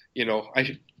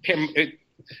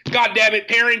damn it,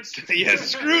 parents, you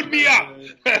screwed me up.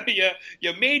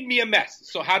 You made me a mess.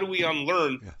 So how do we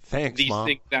unlearn these Mom.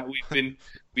 Things that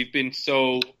we've been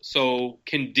so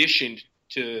conditioned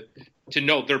to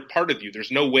know they're part of you?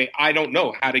 There's no way. I don't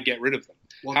know how to get rid of them.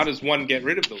 Well, how does one get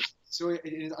rid of those? So I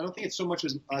don't think it's so much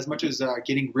as much as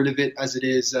getting rid of it as it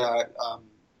is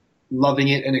loving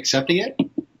it and accepting it.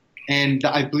 And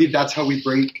I believe that's how we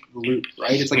break the loop,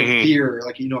 right? It's like a fear.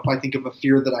 Like, if I think of a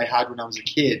fear that I had when I was a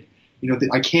kid,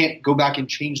 I can't go back and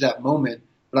change that moment,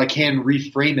 but I can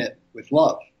reframe it with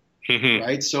love,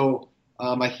 right? So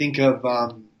I think of,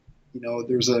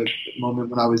 there was a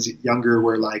moment when I was younger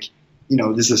where this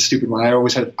is a stupid one.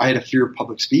 I had a fear of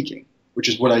public speaking, which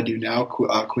is what I do now,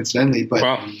 coincidentally. But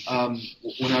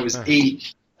when I was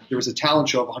 8, there was a talent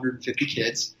show of 150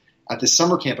 kids at this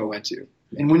summer camp I went to.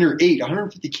 And when you're 8,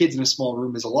 150 kids in a small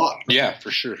room is a lot. Right? Yeah,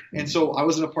 for sure. And so I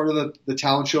wasn't a part of the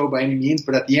talent show by any means,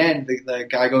 but at the end, the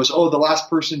guy goes, "Oh, the last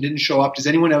person didn't show up. Does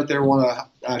anyone out there want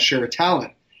to share a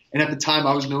talent?" And at the time,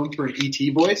 I was known for an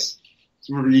E.T. voice.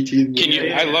 Remember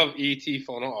E.T.? I love E.T.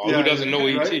 Who doesn't know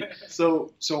E.T.? Right?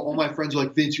 So all my friends were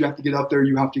like, "Vince, you have to get up there.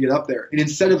 You have to get up there." And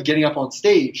instead of getting up on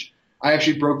stage, I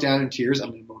actually broke down in tears. I'm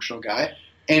an emotional guy,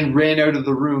 and ran out of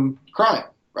the room crying.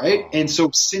 Right? And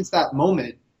so since that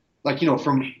moment,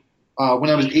 from when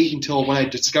I was 8 until when I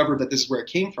discovered that this is where it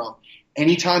came from,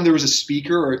 anytime there was a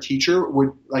speaker or a teacher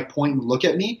would point and look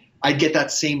at me, I'd get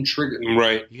that same trigger.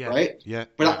 Right. Yeah. Right? Yeah.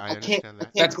 But yeah, I can't.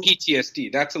 That's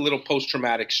PTSD. That's a little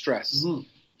post-traumatic stress.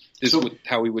 Is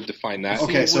how we would define that.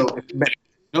 Okay,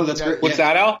 no, that's great. What's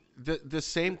that, Al? The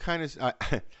same kind of.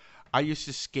 I used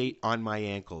to skate on my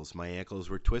ankles. My ankles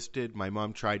were twisted. My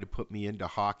mom tried to put me into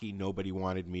hockey. Nobody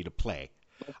wanted me to play.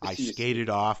 I skated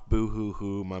off. Boo hoo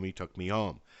hoo. Mommy took me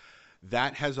home.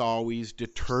 That has always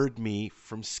deterred me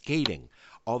from skating,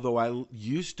 although I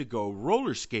used to go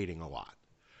roller skating a lot.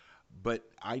 But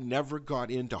I never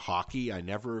got into hockey. I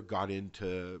never got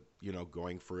into,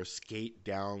 going for a skate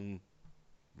down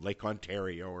Lake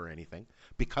Ontario or anything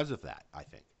because of that, I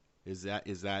think. Is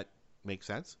that make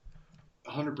sense?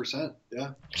 100%,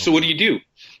 yeah. So what do you do?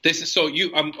 So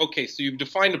you've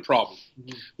defined a problem.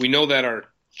 We know that our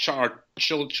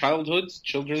childhoods,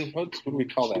 what do we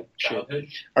call that? Childhood?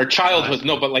 Our childhood,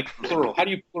 no, but like plural. How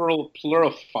do you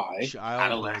pluralify?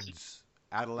 Adolescence.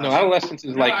 No, adolescence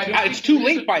is it's too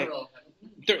late by it.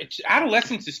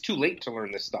 adolescence is too late to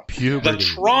learn this stuff. Puberty. The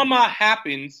trauma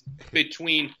happens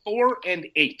between 4 and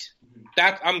 8.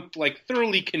 That I'm like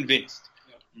thoroughly convinced.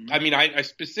 I mean, I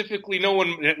specifically know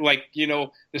when, like, you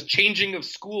know, the changing of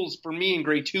schools for me in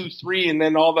grade 2, 3, and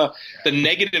then all the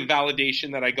negative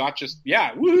validation that I got.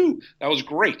 Woohoo, that was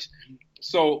great.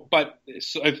 So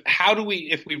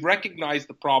if we recognize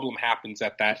the problem happens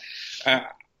at that,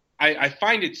 I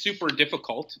find it super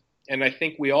difficult, and I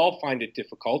think we all find it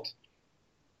difficult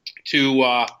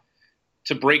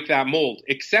to break that mold.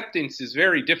 Acceptance is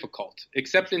very difficult.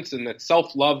 Acceptance and that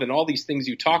self-love and all these things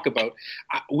you talk about,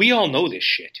 we all know this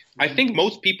shit. I think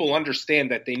most people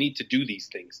understand that they need to do these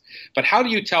things. But how do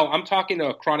you tell? I'm talking to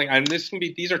a chronic, and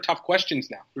these are tough questions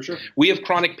now. For sure. We have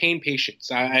chronic pain patients,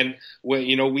 and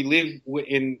we live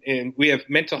in we have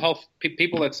mental health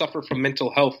people that suffer from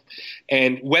mental health,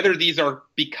 and whether these are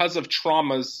because of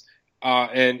traumas.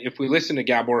 And if we listen to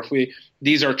Gabor,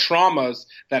 these are traumas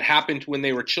that happened when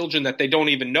they were children that they don't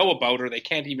even know about or they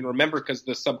can't even remember because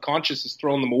the subconscious has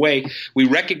thrown them away. We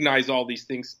recognize all these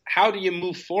things. How do you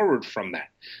move forward from that?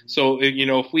 So,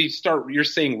 if we start, you're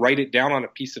saying write it down on a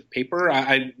piece of paper.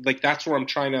 I like that's where I'm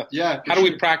trying to. Yeah. How do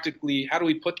we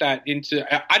put that into?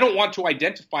 I don't want to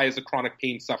identify as a chronic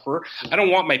pain sufferer. I don't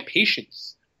want my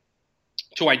patients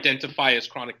to identify as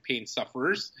chronic pain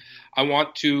sufferers. I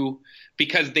want to,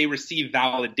 because they receive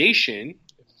validation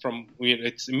from,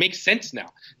 it makes sense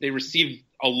now. They receive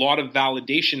a lot of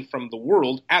validation from the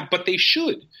world, but they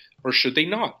should. Or should they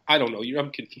not? I don't know.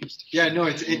 I'm confused. Yeah,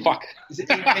 no, fuck.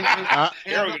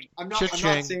 I'm not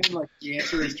saying like the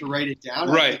answer is to write it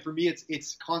down. Right. For me,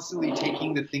 it's constantly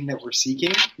taking the thing that we're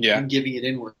seeking and giving it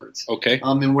inwards. Okay.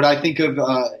 And what I think of,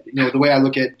 the way I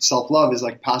look at self-love is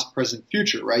like past, present,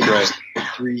 future, right? Right.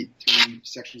 Three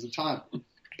sections of time.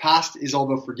 Past is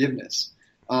all about forgiveness.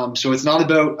 So it's not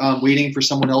about waiting for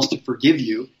someone else to forgive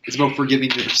you. It's about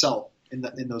forgiving yourself in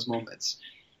those moments.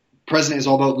 Present is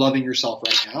all about loving yourself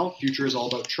right now. Future is all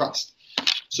about trust.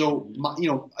 So,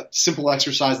 a simple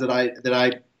exercise that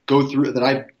I go through, that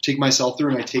I take myself through,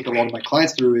 and I take a lot of my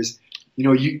clients through is,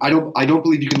 I don't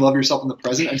believe you can love yourself in the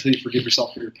present until you forgive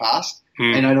yourself for your past,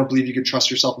 and I don't believe you can trust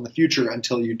yourself in the future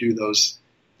until you do those.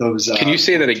 Can you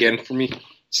say that again for me?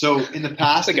 So in the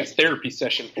past, it's like a therapy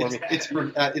session for me.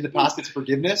 In the past, it's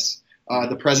forgiveness.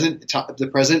 The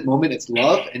present moment, it's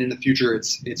love, and in the future,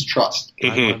 it's trust.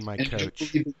 I'm on my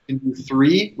coach. You can do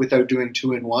 3 without doing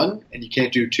 2 in 1, and you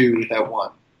can't do 2 without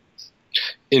 1.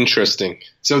 Interesting.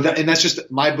 So that's just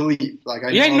my belief. Like,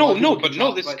 this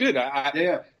is good.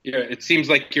 Yeah. It seems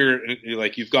like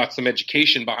you've got some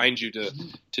education behind you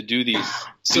to do these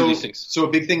things. So a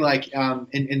big thing, and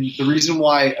the reason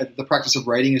why the practice of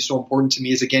writing is so important to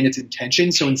me is, again, it's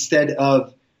intention. So instead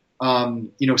of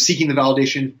seeking the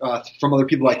validation from other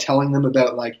people by telling them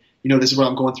about, this is what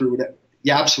I'm going through.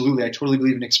 Yeah, absolutely. I totally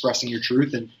believe in expressing your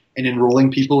truth and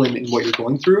enrolling people in what you're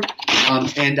going through.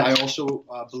 And I also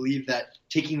believe that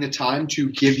taking the time to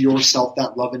give yourself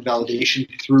that love and validation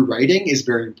through writing is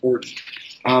very important.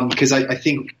 Because I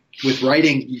think with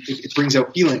writing, it brings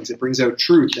out feelings, it brings out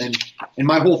truth. And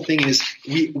my whole thing is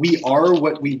we are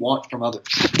what we want from others.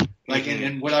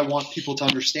 And what I want people to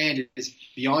understand is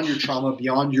beyond your trauma,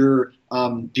 beyond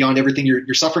everything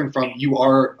you're suffering from, you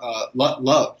are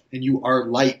love and you are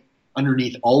light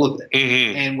underneath all of it.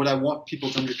 Mm-hmm. And what I want people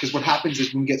to understand, because what happens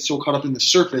is when we get so caught up in the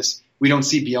surface, we don't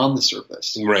see beyond the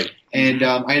surface. Right. And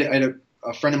I had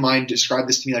a friend of mine describe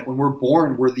this to me, like when we're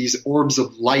born, we're these orbs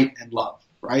of light and love.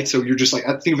 Right, so you're just like,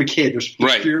 I think of a kid.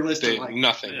 They're fearless,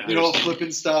 nothing,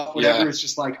 flipping stuff, whatever. Yeah. It's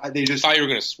just like they just. I thought you were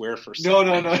going to swear for a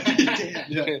second. No.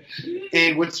 Yeah.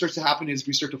 And what starts to happen is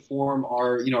we start to form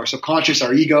our subconscious,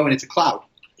 our ego, and it's a cloud.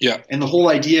 Yeah. And the whole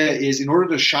idea is, in order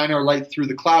to shine our light through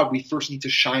the cloud, we first need to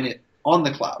shine it on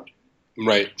the cloud.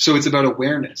 Right. So it's about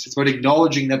awareness. It's about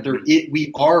acknowledging that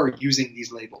we are using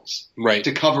these labels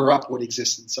to cover up what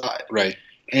exists inside. Right.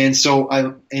 And so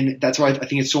and that's why I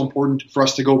think it's so important for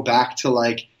us to go back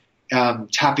to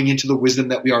tapping into the wisdom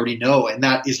that we already know, and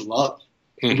that is love.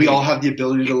 Mm-hmm. We all have the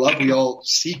ability to love. We all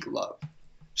seek love.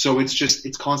 So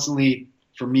it's constantly,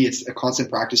 for me, it's a constant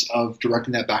practice of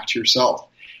directing that back to yourself.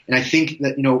 And I think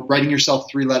that, writing yourself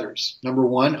 3 letters. Number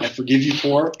 1, I forgive you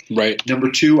for. Right.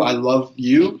 Number 2, I love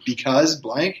you because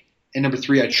blank. And number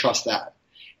 3, I trust that.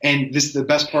 And the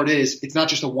best part is, it's not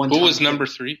just a one-time What was thing. number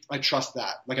 3? I trust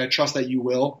that. I trust that you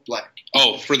will blank.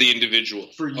 Oh, for the individual.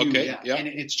 For you, okay. Yeah. And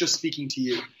it's just speaking to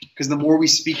you. Because the more we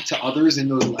speak to others in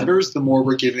those letters, the more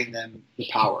we're giving them the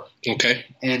power. Okay.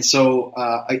 And so,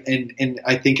 I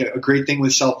think a great thing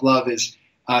with self-love is,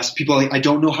 So people are like, I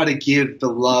don't know how to give the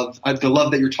love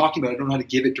that you're talking about. I don't know how to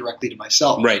give it directly to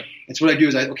myself. Right. And so what I do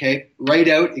is write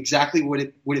out exactly what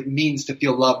it means to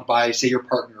feel loved by, say, your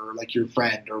partner or like your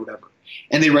friend or whatever.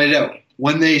 And they write it out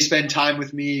when they spend time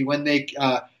with me, when they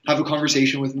have a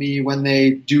conversation with me, when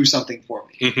they do something for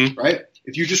me, right?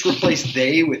 If you just replace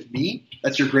they with me,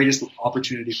 that's your greatest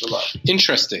opportunity for love.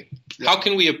 Interesting. Yeah. How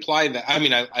can we apply that? I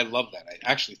mean, I love that. I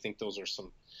actually think those are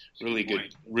some really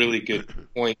good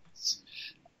points.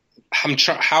 How can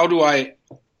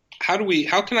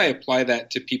I apply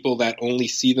that to people that only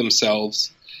see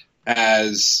themselves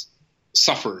as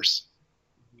sufferers?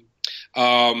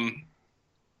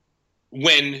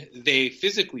 When they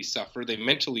physically suffer, they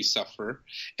mentally suffer,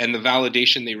 and the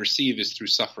validation they receive is through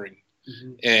suffering,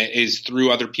 is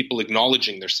through other people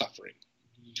acknowledging their suffering.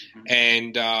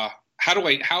 And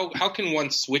how can one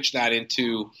switch that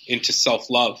into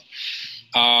self-love?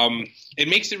 It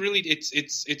makes it really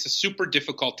it's a super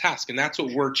difficult task, and that's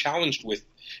what we're challenged with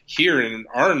here in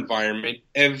our environment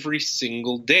every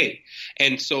single day.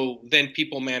 And so then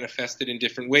people manifest it in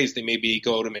different ways. They maybe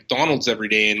go to McDonald's every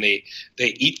day and they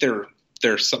eat their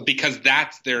because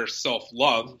that's their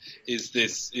self-love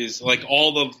is like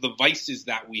all of the vices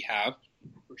that we have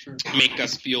make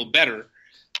us feel better.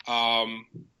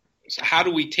 So how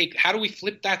do we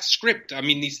flip that script? I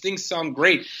mean, these things sound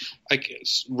great. Like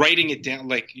writing it down,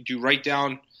 like you write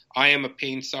down, I am a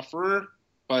pain sufferer,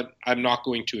 but I'm not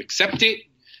going to accept it.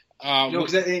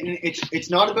 Because it's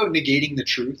not about negating the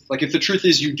truth. Like if the truth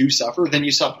is you do suffer, then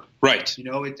you suffer. Right. You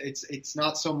know, it's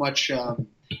not so much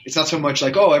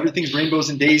like, oh, everything's rainbows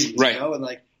and daisies. Right. You know?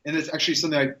 And it's actually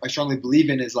something I strongly believe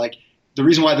in is like the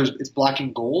reason why it's black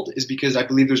and gold is because I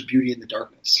believe there's beauty in the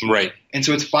darkness. Right. And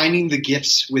so it's finding the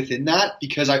gifts within that,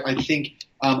 because I think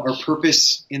our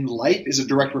purpose in life is a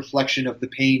direct reflection of the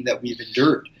pain that we've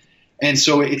endured. And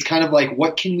so it's kind of like,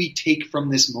 what can we take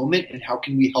from this moment and how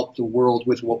can we help the world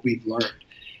with what we've learned?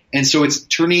 And so it's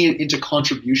turning it into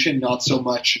contribution, not so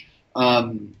much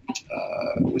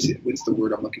what's the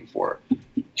word I'm looking for?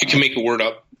 You can make a word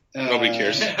up. Nobody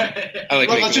cares.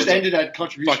 Let's just end it at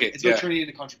contribution. Fuck it, it's about turning it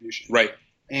into contribution. Right.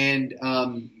 And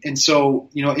so,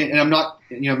 and I'm not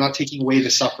taking away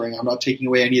the suffering. I'm not taking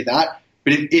away any of that.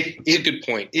 But it's a good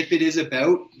point. If it is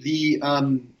about the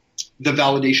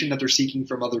validation that they're seeking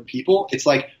from other people, it's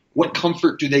like, what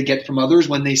comfort do they get from others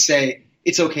when they say,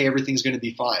 it's okay, everything's going to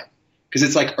be fine? Because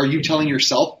it's like, are you telling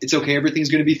yourself it's okay, everything's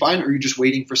going to be fine, or are you just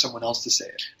waiting for someone else to say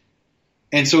it?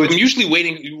 And so we're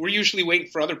usually waiting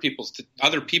for other people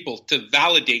to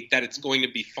validate that it's going to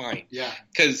be fine. Yeah.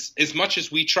 Because as much as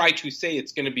we try to say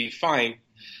it's going to be fine,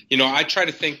 I try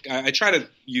to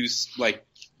use like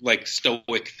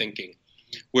stoic thinking,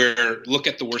 where look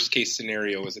at the worst case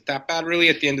scenario. Is it that bad really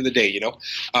at the end of the day,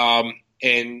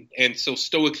 And so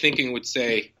stoic thinking would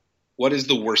say, what is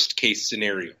the worst case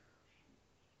scenario?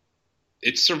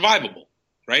 It's survivable,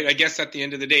 right? I guess at the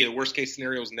end of the day, the worst case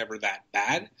scenario is never that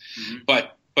bad,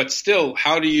 but still,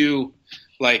 how do you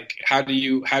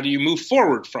move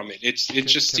forward from it? It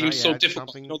just seems so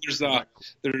difficult.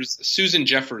 There's Susan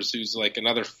Jeffers, who's like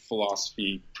another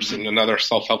philosophy person, another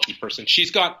self-helpy person. She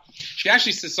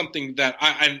actually says something that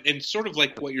and sort of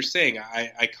like what you're saying,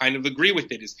 I kind of agree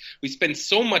with it, is we spend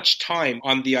so much time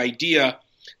on the idea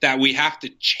that we have to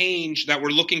change, that we're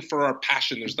looking for our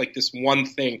passion. There's like this one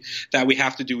thing that we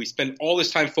have to do. We spend all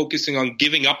this time focusing on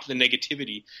giving up the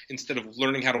negativity instead of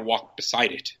learning how to walk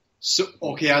beside it. So,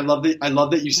 okay, I love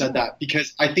that you said that,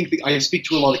 because I think I speak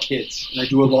to a lot of kids, and I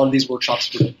do a lot of these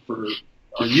workshops for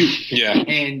our youth. Yeah.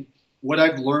 And what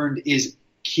I've learned is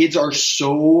kids are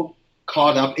so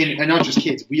caught up in, and not just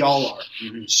kids, we all are,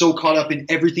 so caught up in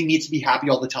everything needs to be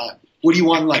happy all the time. What do you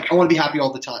want in life? I want to be happy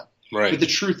all the time. Right. But the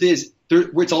truth is,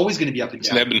 it's always going to be up and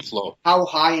down. It's ebb and flow. How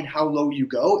high and how low you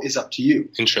go is up to you.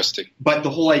 Interesting. But the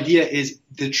whole idea is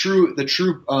the true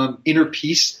inner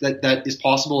peace that is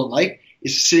possible in life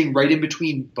is sitting right in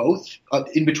between both,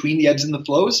 in between the ebbs and the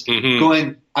flows,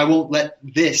 going, I won't let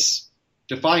this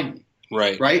define me.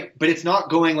 Right. Right? But it's not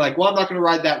going like, well, I'm not going to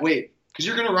ride that wave, because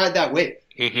you're going to ride that wave.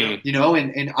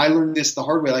 And I learned this the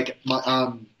hard way. Like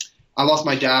I lost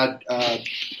my dad a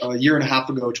year and a half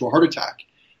ago to a heart attack,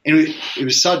 and it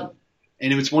was sudden.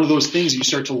 And it was one of those things you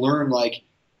start to learn, like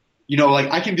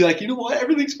I can be like, you know what,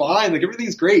 everything's fine, like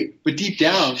everything's great. But deep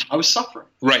down, I was suffering.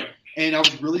 Right. And I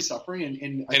was really suffering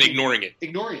and ignoring it.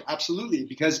 Ignoring it, absolutely.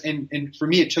 Because and for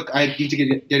me, I need to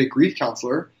get a grief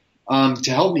counselor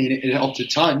to help me, and it helped a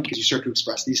ton, because you start to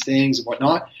express these things and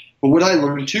whatnot. But what I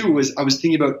learned too was I was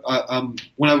thinking about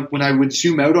when I would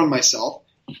zoom out on myself,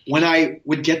 when I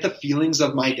would get the feelings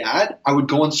of my dad, I would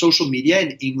go on social media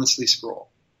and aimlessly scroll.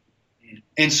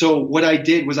 And so what I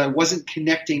did was I wasn't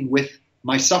connecting with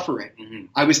my suffering. Mm-hmm.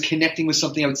 I was connecting with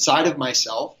something outside of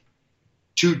myself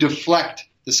to deflect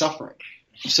the suffering.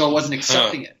 So I wasn't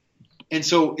accepting it. And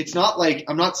so it's not like,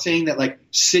 I'm not saying that like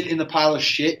sit in the pile of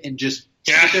shit and just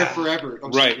sit there forever.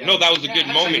 Right. No, that was a good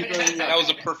moment. That was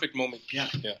a perfect moment. Yeah.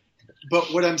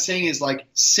 But what I'm saying is like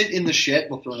sit in the shit.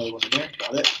 We'll throw another one in there.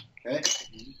 Got it. Okay.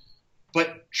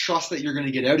 But trust that you're going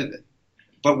to get out of it.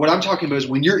 But what I'm talking about is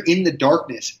when you're in the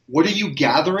darkness, what are you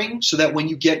gathering so that when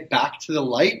you get back to the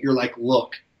light, you're like,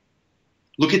 look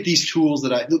at these tools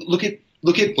that look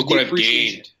what I've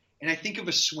gained. And I think of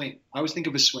a swing. I always think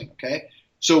of a swing. Okay.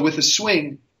 So with a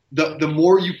swing,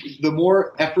 the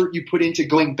more effort you put into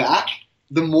going back,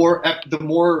 the more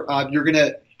you're going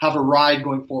to have a ride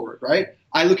going forward. Right.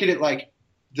 I look at it like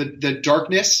the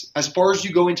darkness, as far as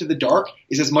you go into the dark,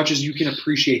 is as much as you can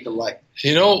appreciate the light.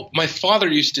 You know, my father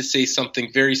used to say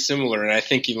something very similar, and I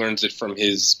think he learns it from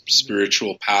his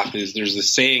spiritual path. Is there's a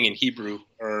saying in Hebrew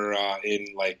or in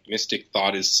like mystic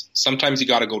thought is sometimes you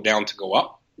got to go down to go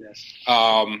up. Yes.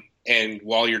 And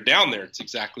while you're down there, it's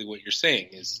exactly what you're saying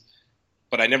is.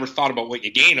 But I never thought about what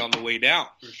you gain on the way down.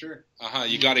 For sure.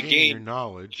 You got to gain your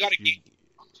knowledge. You got to gain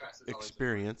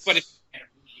experience. But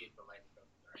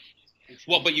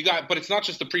but it's not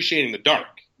just appreciating the dark.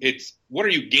 It's what are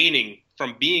you gaining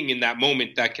from being in that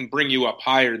moment that can bring you up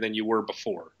higher than you were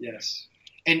before. Yes.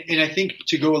 And I think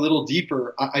to go a little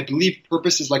deeper, I believe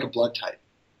purpose is like a blood type.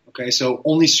 Okay. So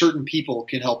only certain people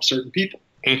can help certain people.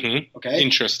 Mm-hmm. Okay.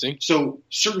 Interesting. So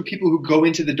certain people who go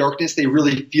into the darkness, they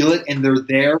really feel it and they're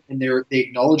there and they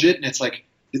acknowledge it. And it's like,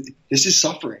 this is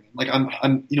suffering. Like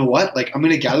I'm, you know what? Like I'm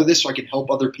going to gather this so I can help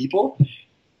other people.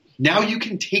 Now you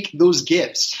can take those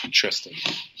gifts, interesting,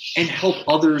 and help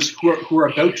others who are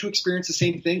about to experience the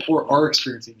same thing or are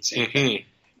experiencing the same thing.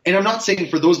 And I'm not saying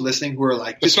for those listening who are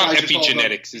like, it's not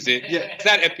epigenetics, is it? Yeah. Is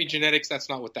that epigenetics? That's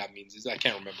not what that means. I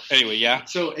can't remember. Anyway, yeah.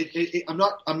 So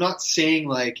I'm not saying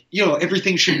like, you know,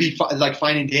 everything should be like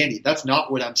fine and dandy. That's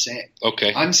not what I'm saying.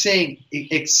 Okay. I'm saying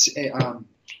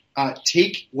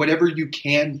take whatever you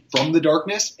can from the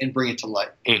darkness and bring it to light.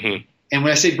 Mm-hmm. And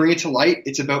when I say bring it to light,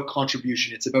 it's about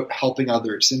contribution. It's about helping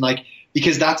others. And like,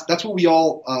 because that's what we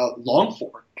all long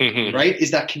for, right?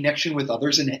 Is that connection with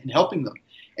others and helping them.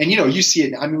 And, you know, you see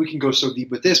it. I mean, we can go so deep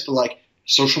with this, but like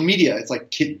social media, it's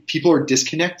like people are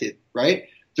disconnected, right?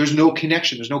 There's no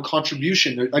connection. There's no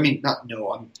contribution. They're right. Yeah.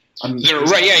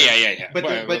 But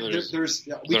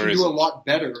we can do a lot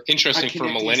better. Interesting for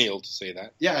a millennial to say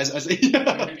that. Yeah.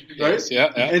 Right.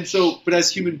 Yeah. And so, but as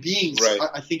human beings, right.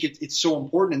 I think it's so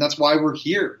important, and that's why we're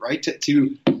here, right?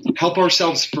 To help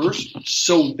ourselves first,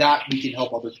 so that we can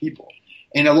help other people.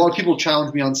 And a lot of people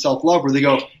challenge me on self-love, where they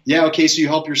go, "Yeah, okay, so you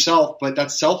help yourself, but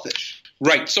that's selfish."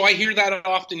 Right. So I hear that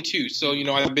often too. So, you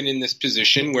know, I've been in this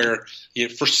position where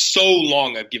for so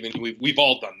long we've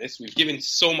all done this. We've given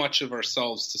so much of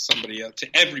ourselves to somebody else, to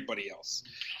everybody else.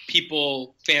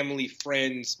 People, family,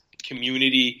 friends,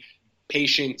 community,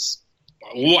 patients,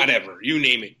 whatever, you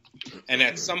name it. And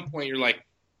at some point you're like,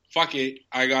 fuck it,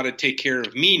 I got to take care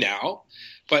of me now.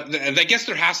 But I guess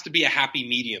there has to be a happy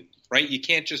medium, right? You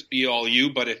can't just be all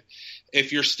you, but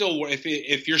if you're still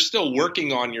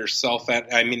working on yourself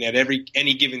at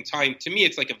any given time, to me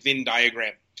it's like a Venn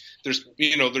diagram. There's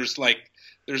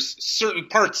certain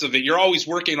parts of it. You're always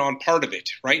working on part of it,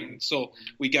 right? And so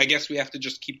I guess we have to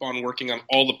just keep on working on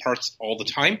all the parts all the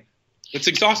time. It's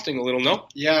exhausting a little, no?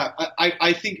 Yeah,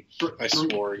 I think my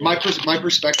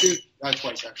perspective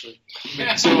twice actually.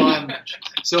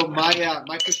 So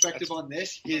my perspective on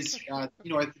this is I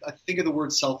think of the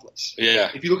word selfless. Yeah.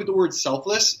 If you look at the word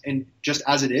selfless and just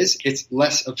as it is, it's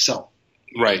less of self.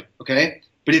 Right. Okay.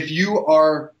 But if you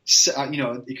are,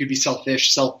 it could be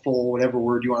selfish, selfful, whatever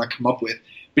word you want to come up with.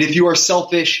 But if you are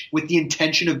selfish with the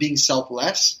intention of being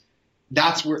selfless,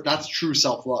 that's true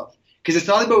self-love. Because it's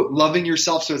not about loving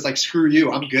yourself so it's like, screw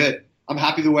you, I'm good, I'm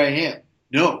happy the way I am.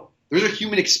 No, there's a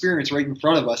human experience right in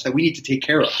front of us that we need to take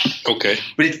care of. Okay.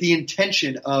 But it's the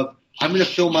intention of, I'm going to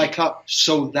fill my cup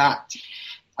so that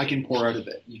I can pour out of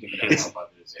it.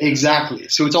 Exactly.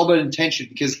 So it's all about intention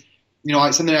because,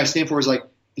 something I stand for is like,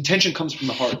 intention comes from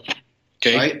the heart.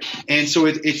 Okay. Right? And so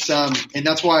it's and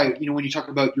that's why, when you talk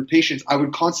about your patients, I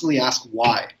would constantly ask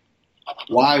why.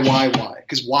 Why?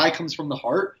 Because why comes from the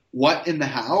heart. What and the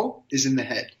how is in the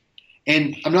head.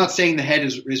 And I'm not saying the head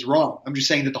is wrong. I'm just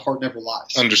saying that the heart never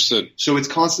lies. Understood. So it's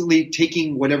constantly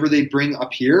taking whatever they bring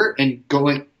up here and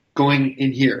going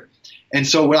in here. And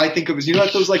so what I think of is,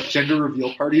 like those like gender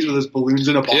reveal parties where there's balloons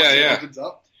in a box that opens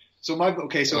up? So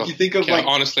if you think of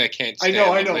honestly, I can't stand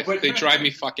I know, but they drive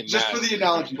me fucking mad. Just for the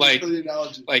analogy. Pop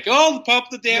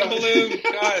the damn balloon.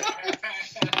 God.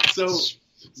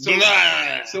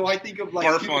 Blah. So I think of like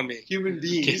Barf on me. human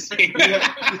beings.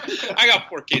 I got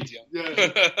 4 kids, yo.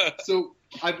 Yeah. So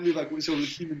I believe like with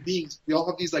human beings, we all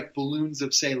have these like balloons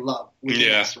of say love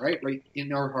within us, right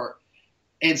in our heart.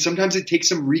 And sometimes it takes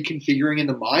some reconfiguring in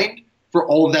the mind for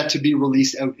all of that to be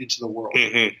released out into the world.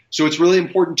 Mm-hmm. So it's really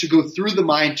important to go through the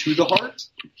mind to the heart,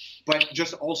 but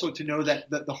just also to know that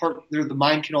the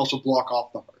mind can also block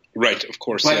off the heart. Right, of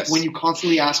course, But yes. when you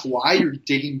constantly ask why, you're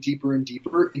digging deeper and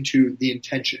deeper into the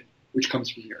intention, which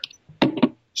comes from here.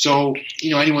 So,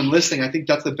 anyone listening, I think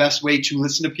that's the best way to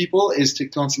listen to people is to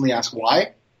constantly ask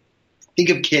why.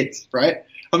 Think of kids, right?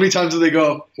 How many times do they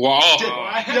go,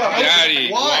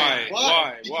 Daddy, why?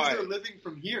 Because they're living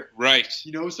from here. Right.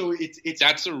 So it's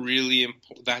that's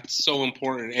that's so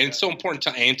important. And it's so important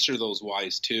to answer those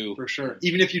whys too. For sure.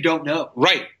 Even if you don't know.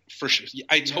 Right. For sure.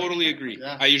 I totally agree.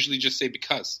 Yeah. I usually just say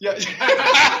because. Yeah.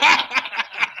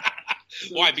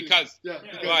 Why? Because. Yeah.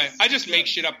 Why? I just make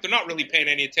shit up. They're not really paying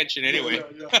any attention anyway.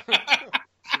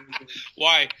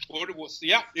 Why?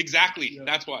 Yeah, exactly. Yeah.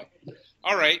 That's why.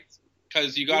 All right.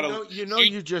 Because you got to.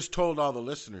 You just told all the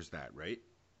listeners that, right?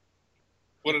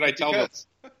 What did I tell them?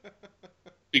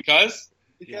 Because?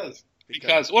 Because.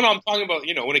 Well, no, I'm talking about,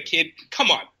 when a kid. Come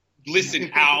on.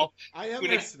 Listen, Al. I am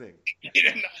listening.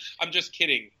 I'm just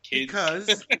kidding, kids.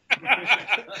 Because.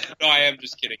 No, I am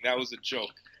just kidding. That was a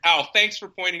joke. Al, thanks for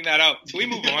pointing that out. Can we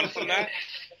move on from that?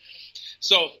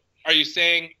 So, are you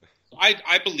saying.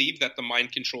 I believe that the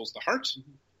mind controls the heart.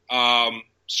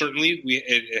 Certainly,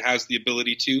 it has the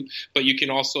ability to, but you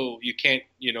can't,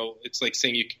 it's like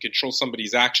saying you can control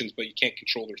somebody's actions, but you can't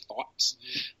control their thoughts.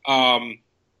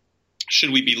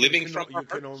 Should we be living from our heart?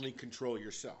 You can only control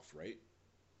yourself, right?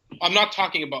 I'm not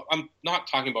talking about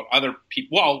other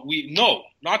people. Well, no,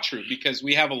 not true, because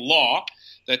we have a law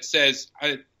that says,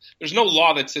 there's no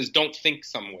law that says don't think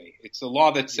some way. It's a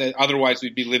law that says, otherwise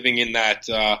we'd be living in that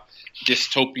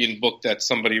dystopian book that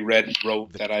somebody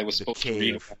wrote that I was supposed to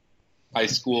read. High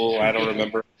school, I don't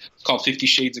remember. It's called 50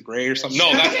 Shades of Grey or something.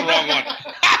 No, that's the wrong one.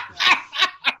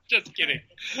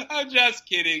 I'm just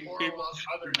kidding. Orwell's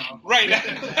other novel. Right.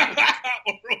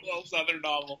 Orwell's other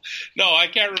novel. No, I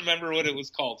can't remember what it was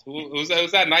called. Was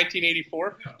that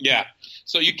 1984? Yeah.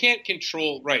 So you can't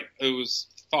control, right. It was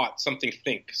thought, something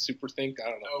think, super think, I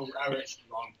don't know. Oh, it's the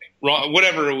wrong thing. Wrong,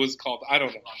 whatever it was called. I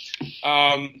don't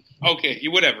know. Okay,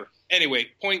 whatever. Anyway,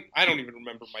 point. I don't even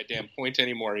remember my damn point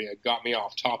anymore. It got me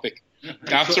off topic.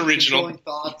 That's original.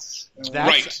 Thoughts.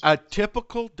 That's a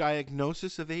typical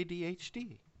diagnosis of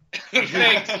ADHD.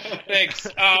 Thanks.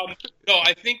 No,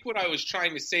 I think what I was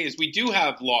trying to say is we do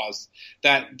have laws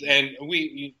but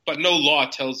no law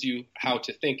tells you how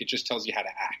to think. It just tells you how to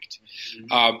act.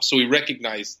 Mm-hmm. So we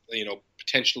recognize,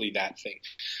 potentially that thing.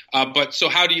 But so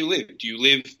how do you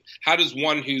live? How does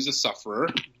one who's a sufferer,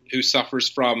 who suffers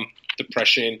from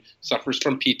depression, suffers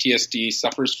from PTSD,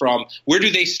 where do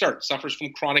they start? Suffers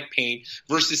from chronic pain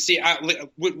versus,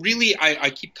 what really I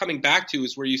keep coming back to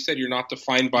is where you said you're not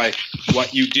defined by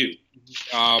what you do.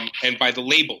 And by the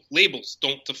label. Labels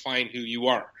don't define who you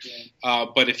are. Yeah.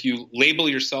 But if you label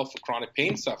yourself a chronic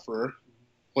pain sufferer,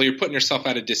 well, you're putting yourself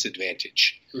at a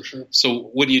disadvantage. For sure. So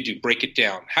what do you do? Break it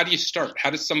down. How do you start? How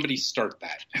does somebody start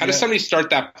that? How does somebody start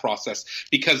that process?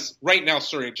 Because right now,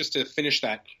 just to finish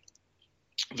that,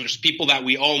 there's people that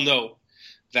we all know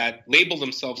that label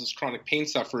themselves as chronic pain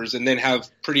sufferers and then have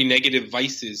pretty negative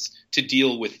vices to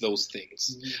deal with those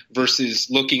things versus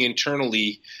looking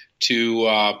internally to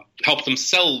help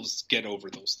themselves get over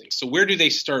those things. So where do they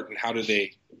start and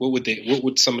what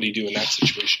would somebody do in that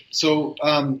situation? So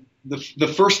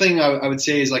the first thing I would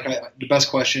say is the best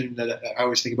question that I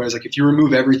always think about is if you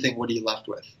remove everything, what are you left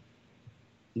with?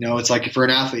 It's like for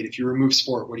an athlete, if you remove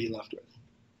sport, what are you left with?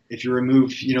 If you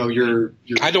remove, your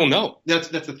I don't know. That's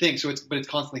the thing. So it's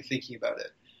constantly thinking about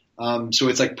it. So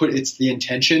it's it's the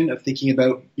intention of thinking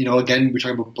about, again, we're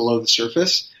talking about below the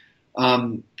surface.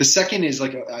 The second is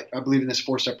I believe in this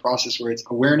 4-step process where it's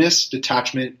awareness,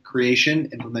 detachment, creation,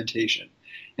 implementation.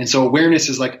 And so awareness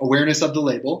is awareness of the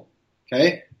label.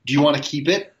 Okay. Do you want to keep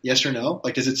it? Yes or no?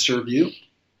 Does it serve you?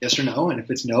 Yes or no? And if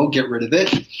it's no, get rid of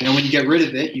it. And when you get rid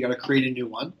of it, you got to create a new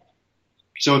one.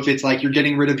 So if it's you're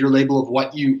getting rid of your label of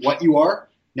what you are,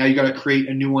 now you got to create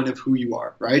a new one of who you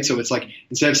are, right? So it's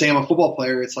instead of saying I'm a football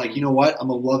player, it's you know what?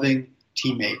 I'm a loving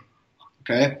teammate.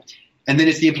 Okay. And then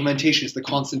it's the implementation. It's the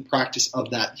constant practice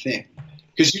of that thing.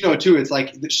 Because too,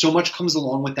 it's so much comes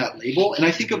along with that label. And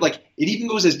I think of it even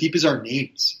goes as deep as our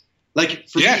names.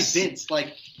 For me, Vince,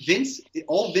 Vince,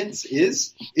 all Vince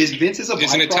is Vince is a byproduct.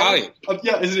 Is an Italian.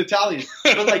 Is an Italian.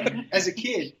 But as a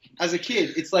kid,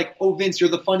 it's oh Vince, you're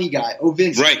the funny guy. Oh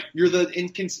Vince, right. You're the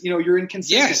you're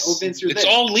inconsistent. Yes. Oh Vince, you're It's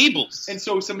all labels. And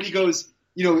so somebody goes,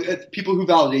 people who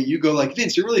validate you go like,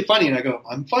 Vince, you're really funny. And I go,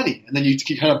 I'm funny. And then you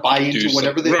kind of buy into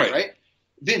whatever they are, right?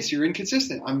 Vince, you're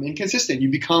inconsistent. I'm inconsistent. You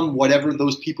become whatever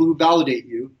those people who validate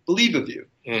you believe of you.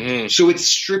 Mm-hmm. So it's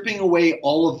stripping away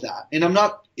all of that. And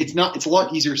it's a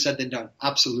lot easier said than done.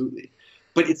 Absolutely.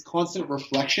 But it's constant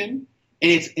reflection,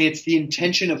 and it's the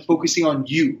intention of focusing on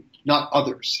you, not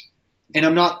others. And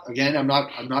I'm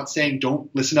not saying don't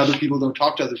listen to other people, don't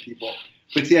talk to other people.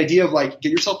 But it's the idea of like,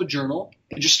 get yourself a journal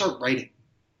and just start writing,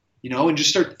 and just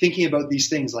start thinking about these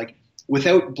things like,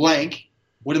 without blank,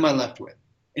 what am I left with?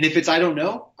 And if it's I don't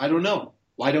know.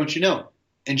 Why don't you know?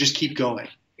 And just keep going.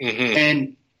 Mm-hmm.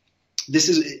 And this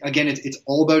is, again, it's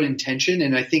all about intention.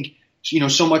 And I think,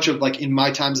 so much of like in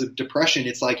my times of depression,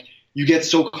 it's like you get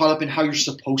so caught up in how you're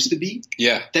supposed to be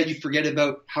that you forget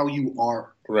about how you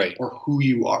are, right, or who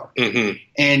you are. Mm-hmm.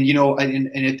 And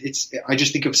I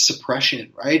just think of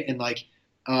suppression, right? And like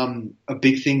a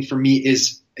big thing for me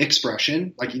is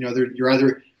expression. Like you're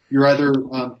either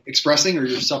expressing or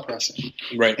you're suppressing.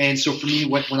 Right. And so for me,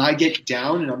 when I get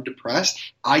down and I'm depressed,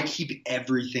 I keep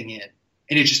everything in.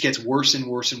 And it just gets worse and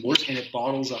worse and worse, and it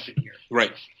bottles up in here.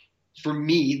 Right. For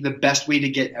me, the best way to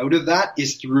get out of that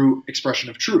is through expression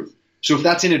of truth. So if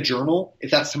that's in a journal, if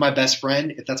that's to my best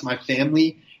friend, if that's my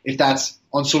family, if that's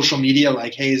on social media,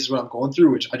 like, hey, this is what I'm going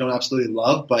through, which I don't absolutely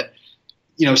love, but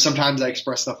sometimes I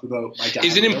express stuff about my dad.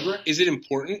 Is it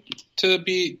important to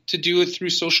do it through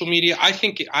social media? I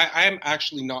think I am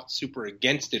actually not super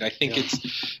against it. I think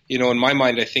it's, in my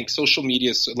mind, I think social media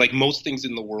is like most things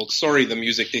in the world. Sorry, the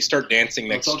music, they start dancing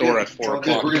next door at 4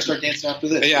 o'clock. We're going to start dancing after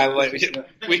this. Yeah,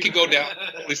 we could go down.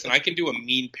 Listen, I can do a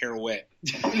mean pirouette.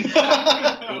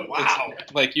 Wow.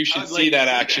 Like you should see that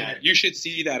action. You should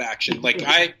see that action. Like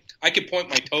I could point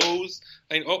my toes.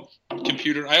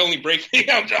 Computer, I only break things.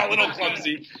 I'm a little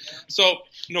clumsy. So,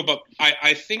 but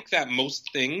I think that most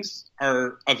things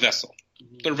are a vessel.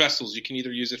 They're vessels. You can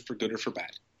either use it for good or for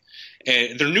bad.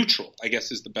 And they're neutral, I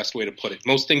guess is the best way to put it.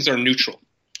 Most things are neutral.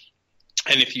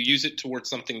 And if you use it towards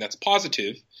something that's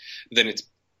positive, then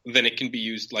it can be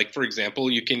used, like, for example,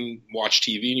 you can watch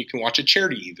TV and you can watch a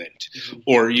charity event. Mm-hmm.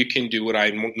 Or you can do what I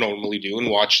normally do and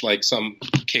watch, like, some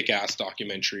kick-ass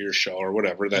documentary or show or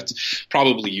whatever that's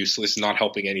probably useless, not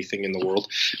helping anything in the world.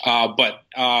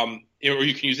 Or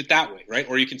you can use it that way, right?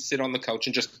 Or you can sit on the couch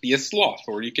and just be a sloth.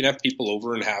 Or you can have people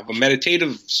over and have a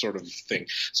meditative sort of thing.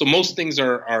 So most things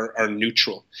are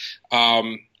neutral.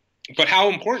 But how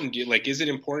important is it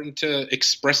important to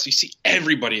express? You see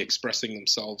everybody expressing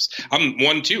themselves. I'm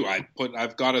one too.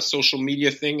 I've got a social media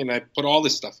thing and I put all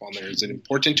this stuff on there. Is it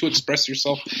important to express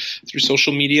yourself through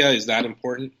social media? Is that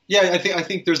important? Yeah, I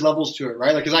think there's levels to it,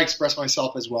 right? Like, 'cause I express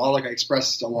myself as well. Like I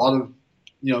expressed a lot of,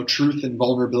 truth and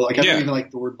vulnerability. Like I don't even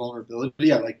like the word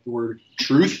vulnerability. I like the word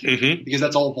truth because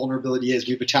that's all vulnerability is.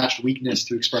 We've attached weakness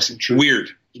to expressing truth.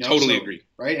 Weird. Totally agree.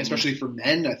 Right? And especially for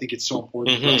men, I think it's so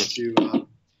important for us to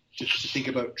think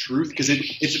about truth, because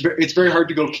it's very hard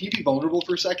to go, can you be vulnerable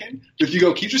for a second? But if you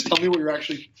go, can you just tell me what you're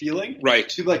actually feeling?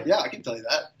 Right. You'd be like, yeah, I can tell you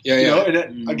that. Yeah,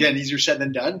 And again, easier said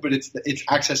than done, but it's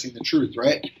accessing the truth,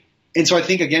 right? And so I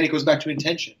think, again, it goes back to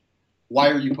intention. Why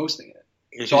are you posting it?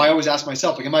 Mm-hmm. So I always ask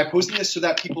myself, like, am I posting this so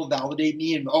that people validate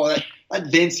me and, that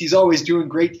Vince, he's always doing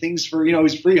great things for,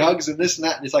 his free hugs and this and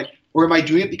that. And it's like, or am I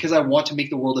doing it because I want to make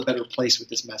the world a better place with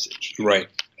this message? Right.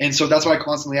 And so that's why I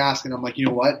constantly ask, and I'm like, you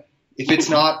know what? If it's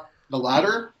not the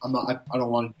latter, I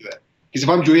don't want to do it. Because if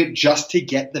I'm doing it just to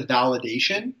get the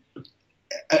validation,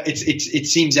 it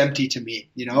seems empty to me,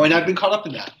 and I've been caught up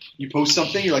in that. You post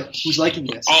something, you're like, who's liking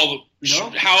this?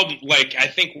 I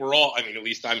think we're all, at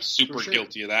least I'm super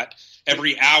guilty of that.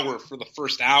 Every hour for the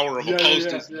first hour of a post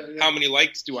is how many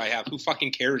likes do I have? Who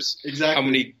fucking cares how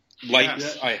many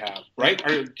likes I have, right?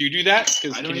 Do you do that?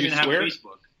 I don't even have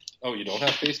Facebook. Oh, you don't have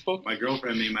Facebook? My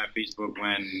girlfriend made my Facebook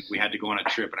when we had to go on a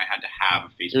trip, and I had to have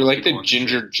a Facebook. You're like the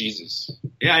ginger Jesus.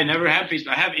 Yeah, I never had Facebook.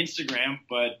 I have Instagram,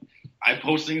 but I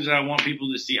post things that I want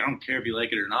people to see. I don't care if you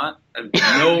like it or not. I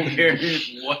have no care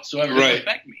whatsoever to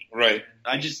affect me. Right.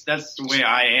 That's the way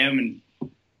I am, and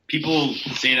people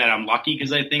say that I'm lucky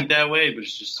because I think that way, but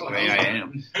it's just the way I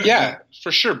am. Yeah,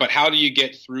 for sure. But how do you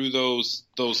get through those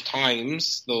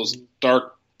times, those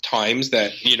dark times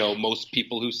that, most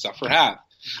people who suffer have?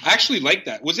 I actually like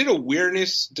that. Was it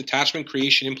awareness, detachment,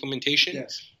 creation, implementation?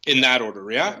 Yes. In that order,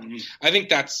 yeah? Mm-hmm. I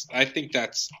think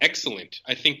that's excellent.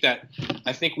 I think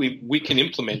we can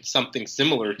implement something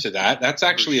similar to that. That's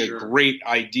actually a great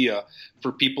idea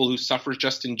for people who suffer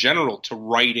just in general, to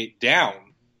write it down.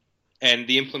 And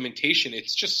the implementation,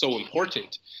 it's just so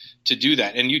important to do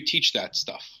that. And you teach that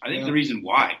stuff. I think the reason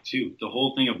why, too, the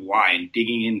whole thing of why and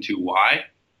digging into why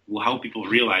will help people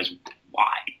realize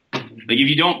why. Like, if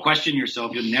you don't question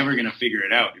yourself, you're never going to figure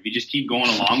it out. If you just keep going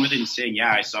along with it and saying,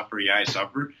 yeah, I suffer,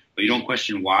 but you don't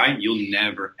question why, you'll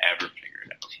never, ever figure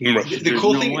it out.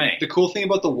 The cool thing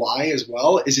about the why as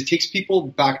well is it takes people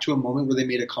back to a moment where they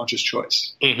made a conscious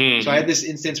choice. Mm-hmm. So I had this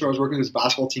instance where I was working with this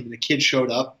basketball team, and the kid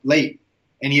showed up late,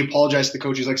 and he apologized to the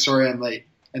coach. He's like, sorry, I'm late.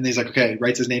 And he's like, okay,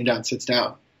 writes his name down, sits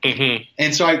down. Mm-hmm.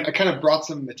 And so I kind of brought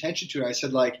some attention to it. I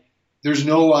said, like, there's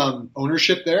no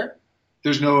ownership there.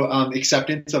 There's no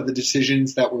acceptance of the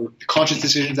conscious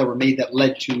decisions that were made that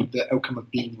led to the outcome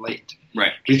of being late.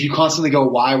 Right. But if you constantly go,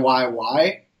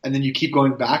 why, and then you keep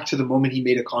going back to the moment he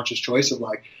made a conscious choice of,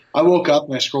 like, I woke up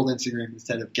and I scrolled Instagram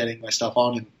instead of getting my stuff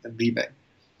on and leaving.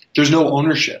 There's no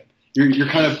ownership. You're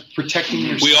kind of protecting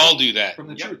yourself. We all do that. From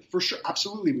the truth. For sure.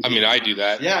 Absolutely. I do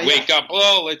that. Yeah. Wake up.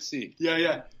 Oh, let's see.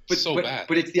 Yeah. But bad.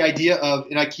 But it's the idea of,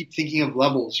 and I keep thinking of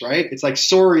levels, right? It's like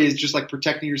sorry is just like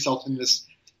protecting yourself in this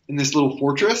little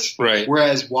fortress. Right.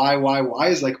 Whereas why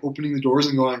is like opening the doors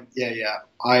and going,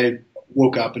 I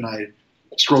woke up and I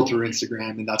scrolled through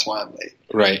Instagram and that's why I'm late.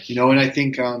 Right. You know, and I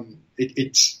think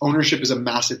it's ownership is a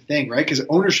massive thing, right? Because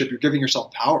ownership, you're giving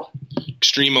yourself power.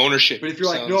 Extreme ownership. But if you're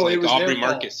like, sounds no, like it was Aubrey their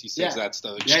Marcus, fault. he says that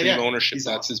stuff. Extreme ownership. He's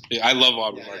That's awesome. I love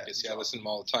Aubrey Marcus. I listen to him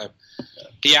all the time.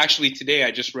 He actually today,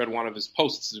 I just read one of his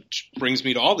posts, which brings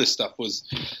me to all this stuff. Was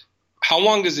how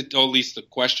long does it? Or at least the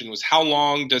question was, how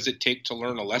long does it take to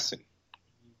learn a lesson?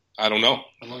 I don't know.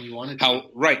 How long you want it?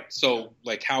 Right. So,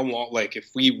 like, how long? Like, if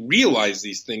we realize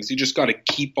these things, you just got to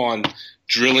keep on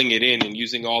drilling it in and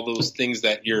using all those things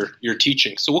that you're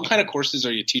teaching. So, what kind of courses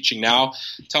are you teaching now?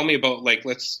 Tell me about, like,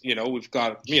 we've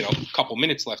got a couple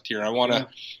minutes left here.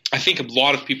 I think a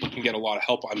lot of people can get a lot of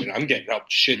help. I mean, I'm getting help.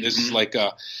 Shit, this is like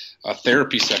a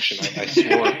therapy session. I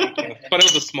swore, but it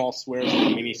was a small swear, like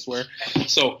a mini swear.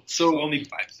 So only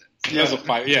 5 cents. That was a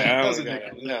 5. Yeah, that was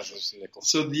a nickel.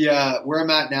 So where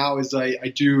I'm at now is I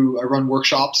run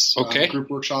workshops, group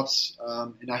workshops,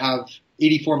 and I have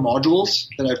 84 modules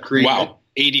that I've created. Wow,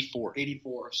 84.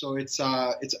 So it's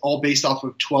all based off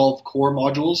of 12 core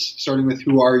modules, starting with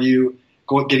who are you,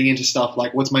 getting into stuff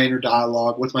like what's my inner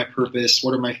dialogue, what's my purpose,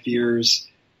 what are my fears,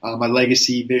 my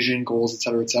legacy, vision, goals, et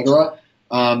cetera, et cetera.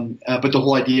 But the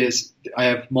whole idea is I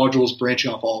have modules branching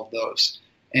off all of those,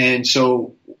 and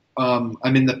so.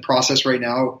 I'm in the process right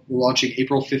now. We're launching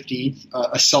April 15th,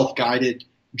 a self-guided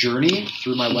journey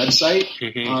through my website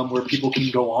where people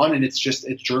can go on, and it's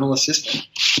journal assistant.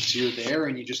 So you're there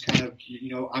and you just kind of,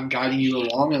 I'm guiding you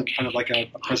along and kind of like a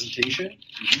presentation.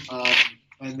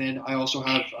 And then I also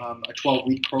have a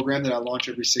 12-week program that I launch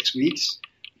every 6 weeks.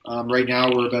 Right now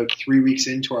we're about 3 weeks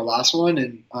into our last one,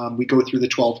 and we go through the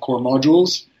 12 core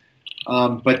modules.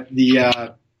 But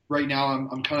right now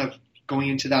I'm kind of going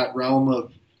into that realm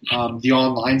of the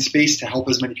online space to help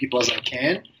as many people as I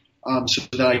can, so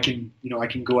that I can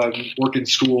go out and work in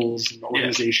schools and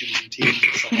organizations and teams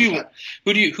and stuff like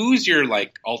that. Who's your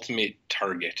like ultimate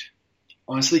target?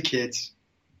 Honestly, kids,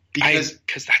 because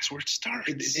that's where it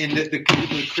starts. And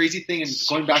the crazy thing, and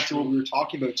going back to what we were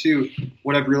talking about too,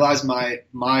 what I've realized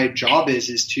my job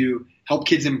is to help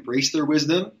kids embrace their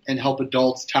wisdom and help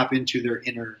adults tap into their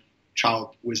inner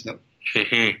child wisdom.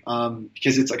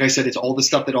 Because it's like I said, it's all the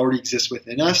stuff that already exists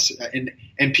within us,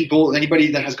 and people,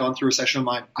 anybody that has gone through a session of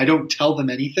mine, I don't tell them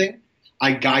anything.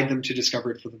 I guide them to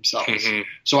discover it for themselves.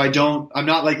 So I'm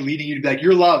not like leading you to be like,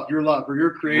 you're loved, or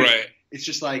you're creative. Right. It's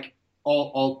just like,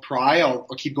 I'll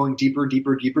keep going deeper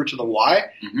to the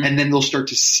why, and then they'll start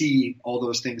to see all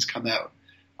those things come out.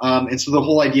 And so the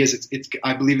whole idea is it's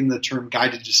I believe in the term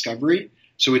guided discovery.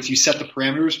 So it's you set the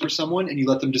parameters for someone and you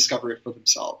let them discover it for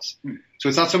themselves. So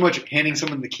it's not so much handing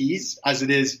someone the keys as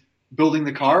it is building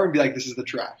the car and be like, this is the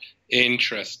track.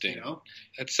 Interesting.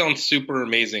 That sounds super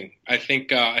amazing. I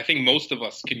think most of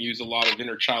us can use a lot of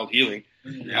inner child healing.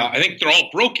 I think they're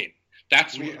all broken. I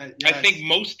think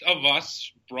most of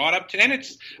us brought up to, and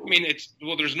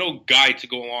there's no guide to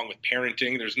go along with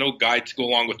parenting. There's no guide to go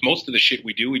along with most of the shit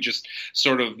we do. We just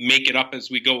sort of make it up as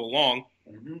we go along.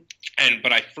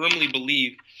 But I firmly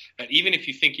believe that even if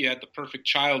you think you had the perfect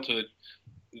childhood,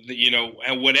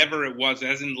 and whatever it was,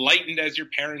 as enlightened as your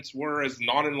parents were, as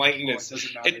not enlightened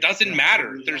it doesn't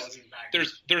matter.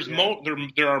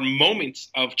 There are moments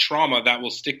of trauma that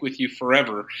will stick with you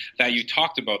forever that you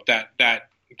talked about, that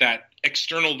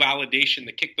external validation,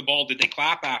 the kick the ball, did they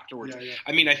clap afterwards?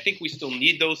 I mean, I think we still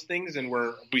need those things, and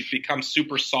we've become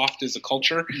super soft as a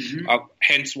culture,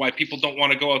 hence why people don't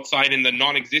want to go outside in the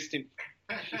non-existent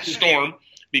storm.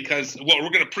 because, well, we're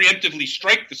going to preemptively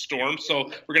strike the storm,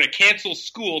 so we're going to cancel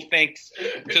school thanks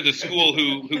to the school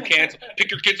who canceled.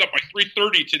 Pick your kids up by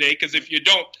 3:30 today, because if you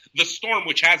don't, the storm,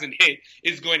 which hasn't hit,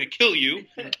 is going to kill you,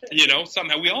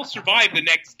 somehow. We all survive the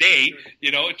next day,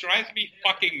 it drives me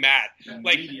fucking mad.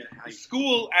 Like,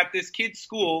 school at this kid's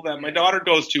school that my daughter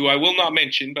goes to, I will not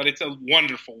mention, but it's a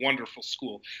wonderful, wonderful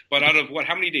school. But out of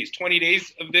how many days? 20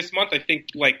 days of this month, I think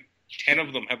like 10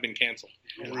 of them have been canceled.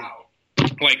 Wow.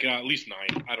 Like at least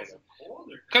 9, I don't know.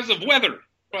 Because of weather.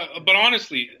 But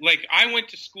honestly, like I went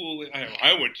to school with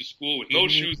no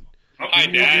shoes.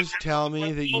 Didn't you just tell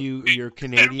me that you're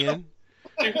Canadian?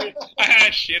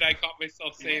 Shit, I caught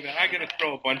myself saying that. I'm gonna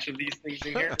throw a bunch of these things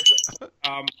in here.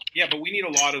 But we need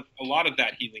a lot of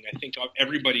that healing. I think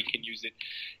everybody can use it,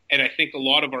 and I think a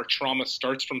lot of our trauma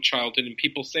starts from childhood. And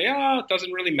people say, it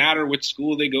doesn't really matter what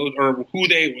school they go or who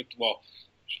they with. Well,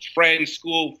 friends,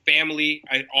 school, family.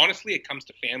 Honestly, it comes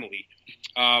to family.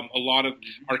 A lot of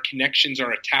our connections,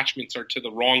 our attachments are to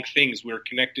the wrong things. We're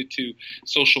connected to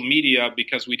social media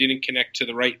because we didn't connect to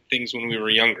the right things when we were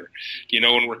younger,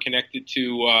 and we're connected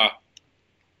to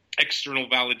external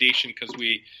validation because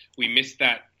we missed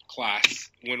that class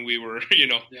when we were,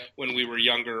 when we were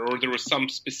younger, or there was some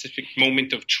specific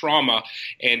moment of trauma,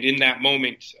 and in that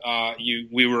moment,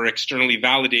 we were externally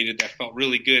validated that felt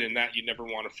really good, and that you never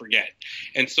want to forget.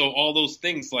 And so all those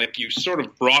things, like you sort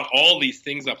of brought all these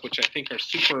things up, which I think are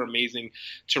super amazing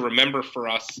to remember for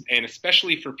us, and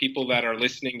especially for people that are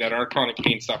listening that are chronic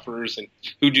pain sufferers and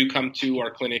who do come to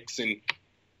our clinics and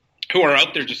who are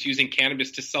out there just using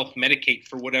cannabis to self-medicate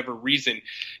for whatever reason.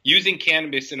 Using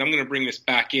cannabis, and I'm going to bring this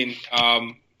back in,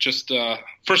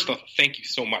 first off, thank you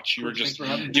so much. You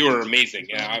were amazing.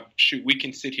 We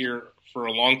can sit here for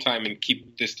a long time and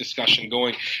keep this discussion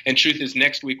going. And truth is,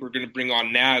 next week we're going to bring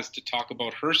on Naz to talk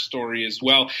about her story as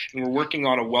well. And we're working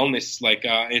on a wellness,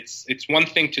 it's one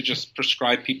thing to just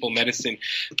prescribe people medicine,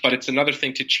 but it's another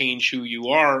thing to change who you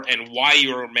are and why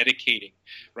you're medicating,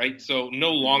 right? So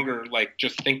no longer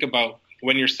just think about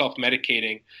when you're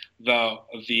self-medicating the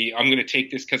I'm going to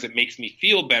take this because it makes me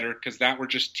feel better, because that we're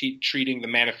just treating the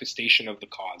manifestation of the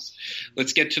cause.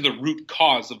 Let's get to the root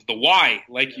cause of the why,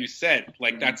 like you said.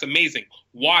 That's amazing.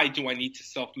 Why do I need to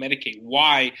self-medicate?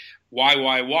 Why?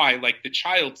 Like the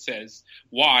child says,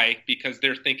 why? Because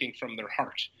they're thinking from their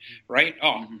heart, right?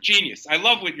 Oh, genius. I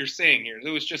love what you're saying here. It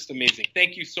was just amazing.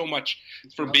 Thank you so much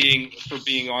for being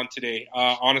on today.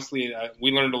 Honestly,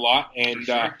 we learned a lot, and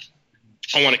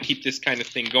I want to keep this kind of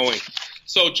thing going.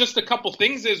 So just a couple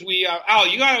things as we Al,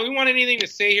 we want anything to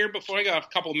say here before? I got a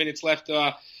couple of minutes left.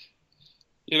 I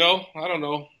don't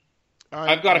know.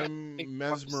 I'm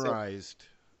mesmerized.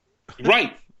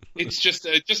 Right. It's just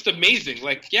amazing.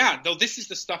 Though this is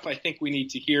the stuff I think we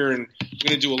need to hear, and we're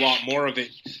going to do a lot more of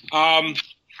it.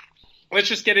 Let's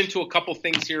just get into a couple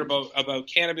things here about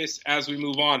cannabis as we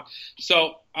move on.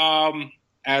 So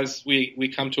as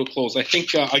we come to a close, I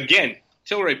think, again,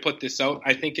 Tilray put this out.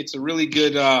 I think it's a really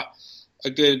good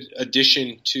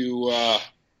addition to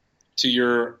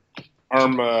your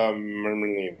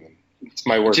it's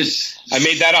my word. I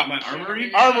made that up. My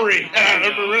armory.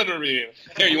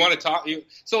 Here, you want to talk?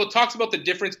 So it talks about the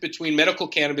difference between medical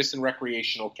cannabis and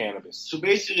recreational cannabis. So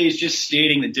basically, it's just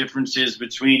stating the differences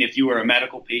between if you are a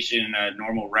medical patient and a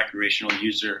normal recreational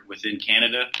user within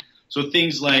Canada. So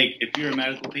things like if you're a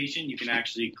medical patient, you can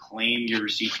actually claim your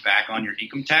receipts back on your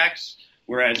income tax.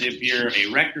 Whereas if you're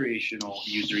a recreational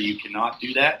user, you cannot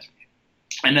do that.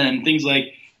 And then things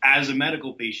like, as a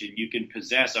medical patient, you can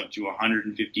possess up to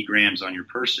 150 grams on your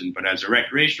person, but as a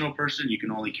recreational person, you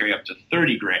can only carry up to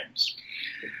 30 grams.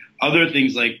 Other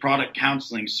things like product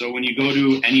counseling. So when you go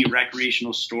to any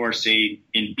recreational store, say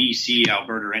in BC,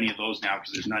 Alberta, or any of those now,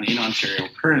 because there's none in Ontario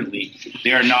currently,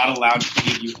 they are not allowed to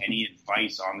give you any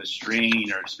advice on the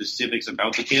strain or specifics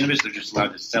about the cannabis. They're just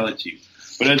allowed to sell it to you.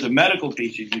 But as a medical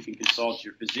patient, you can consult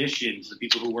your physicians, the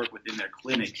people who work within their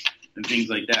clinics, and things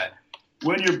like that.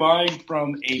 When you're buying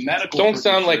from a medical Don't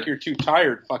sound like you're too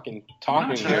tired fucking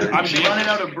talking here. I'm running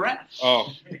out of breath.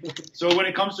 Oh. So when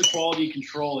it comes to quality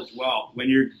control as well, when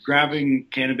you're grabbing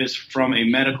cannabis from a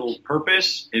medical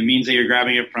purpose, it means that you're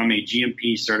grabbing it from a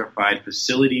GMP certified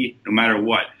facility, no matter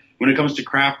what. When it comes to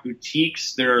craft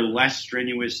boutiques, there are less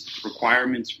strenuous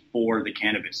requirements for the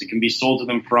cannabis. It can be sold to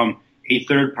them from a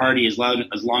third party as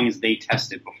long as they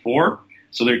test it before.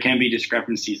 So there can be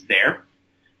discrepancies there.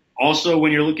 Also,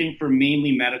 when you're looking for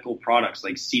mainly medical products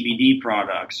like CBD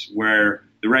products, where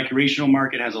the recreational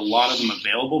market has a lot of them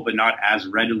available, but not as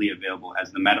readily available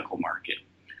as the medical market.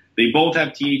 They both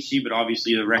have THC, but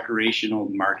obviously the recreational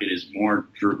market is more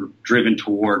driven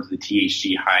towards the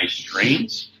THC high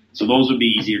strains. So those would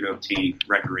be easier to obtain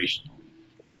recreational.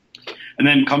 And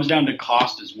then it comes down to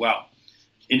cost as well.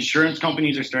 Insurance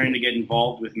companies are starting to get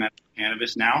involved with medical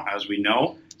cannabis now, as we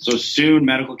know. So soon,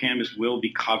 medical cannabis will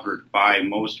be covered by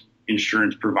most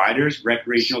insurance providers.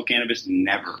 Recreational cannabis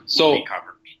never will be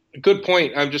covered. Good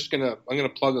point. I'm gonna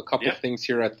plug a couple things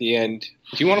here at the end.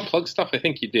 Do you want to plug stuff? I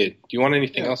think you did. Do you want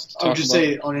anything else to talk about? I'll just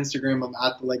say on Instagram, I'm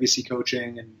at The Legacy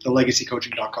Coaching and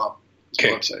thelegacycoaching.com.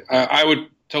 Okay. Website. I would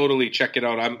totally check it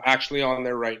out. I'm actually on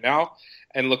there right now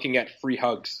and looking at free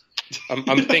hugs. I'm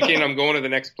thinking I'm going to the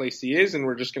next place he is, and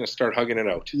we're just going to start hugging it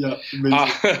out. Yeah, amazing.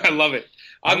 I love it.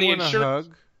 On the insurance.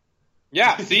 Hug.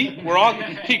 Yeah, see, we're all.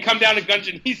 He come down to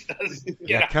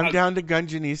Gunjanistas. Come down to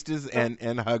Gunjanistas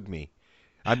and hug me.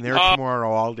 I'm there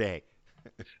tomorrow all day.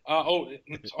 I thought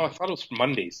it was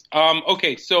Mondays.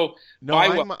 Okay, so no,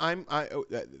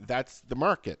 that's the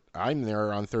market. I'm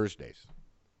there on Thursdays.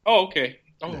 Oh, okay.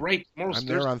 Oh, right. Tomorrow's I'm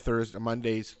there on Thursday,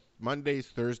 Mondays,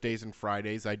 Thursdays, and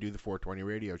Fridays. I do the 420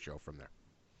 radio show from there.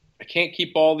 I can't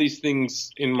keep all these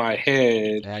things in my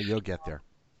head. Yeah, you'll get there.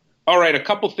 All right, a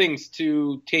couple things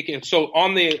to take in. So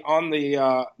on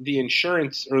the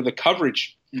insurance or the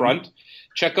coverage front,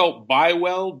 check out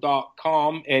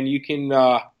buywell.com, and you can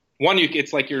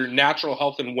it's like your natural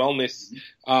health and wellness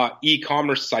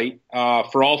e-commerce site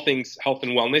for all things health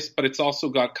and wellness, but it's also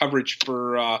got coverage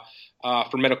for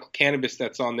medical cannabis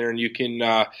that's on there, and you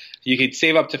can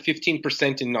save up to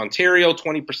 15% in Ontario,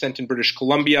 20% in British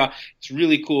Columbia. It's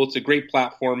really cool. It's a great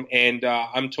platform, and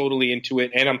I'm totally into it,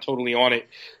 and I'm totally on it.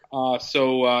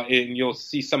 And you'll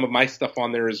see some of my stuff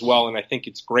on there as well, and I think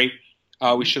it's great.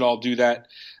 We should all do that.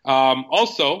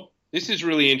 Also, this is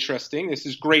really interesting. This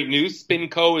is great news.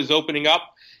 SpinCo is opening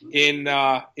up in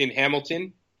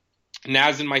Hamilton.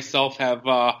 Naz and myself have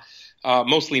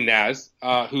mostly Naz,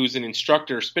 who's an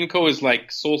instructor. SpinCo is like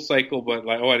SoulCycle, but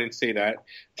I didn't say that.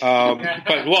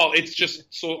 It's just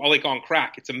so like on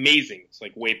crack. It's amazing. It's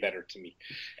like way better to me.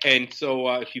 And so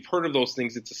if you've heard of those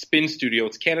things, it's a spin studio.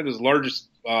 It's Canada's largest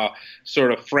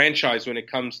sort of franchise when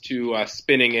it comes to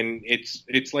spinning, and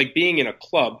it's like being in a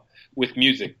club with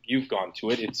music. You've gone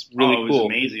to it. It's really cool. It was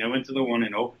amazing. I went to the one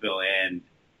in Oakville, and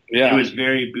it was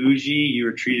very bougie. You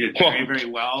were treated very, very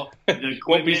well. The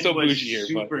won't be so was bougie here,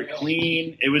 super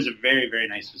clean. It was a very, very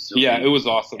nice facility. Yeah, it was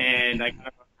awesome. And I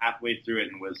got halfway through it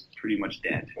and was pretty much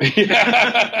dead.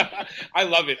 I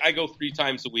love it. I go 3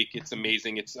 times a week. It's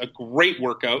amazing. It's a great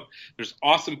workout. There's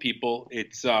awesome people.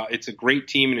 It's a great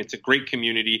team, and it's a great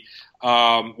community.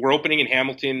 We're opening in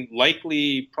Hamilton,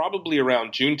 probably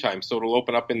around June time, so it'll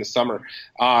open up in the summer.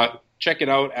 Check it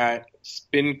out at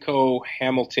SpinCo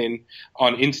Hamilton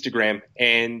on Instagram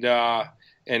and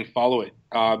follow it.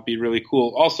 Be really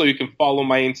cool. Also, you can follow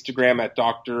my Instagram at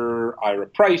Dr. Ira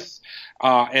Price.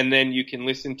 And then you can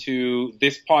listen to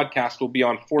this podcast will be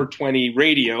on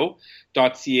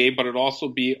 420radio.ca, but it'll also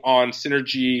be on it'll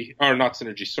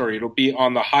be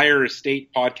on the Higher Estate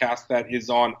podcast that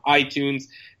is on iTunes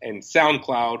and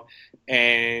SoundCloud.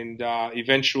 And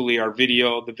eventually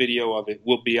the video of it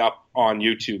will be up on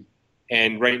YouTube.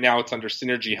 And right now it's under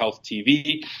Synergy Health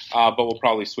TV, but we'll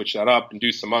probably switch that up and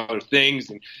do some other things.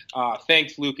 And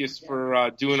thanks, Lucas,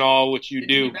 for doing all what you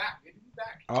do.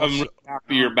 I'm really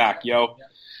happy you're back, yo.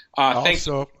 Thanks.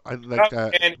 Also, I'd like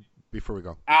to, before we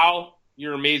go. Al,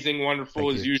 you're amazing, wonderful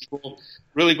as usual.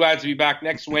 Really glad to be back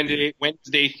next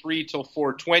Wednesday 3 till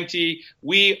 4:20.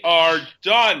 We are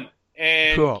done.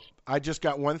 And cool. I just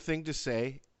got one thing to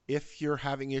say. If you're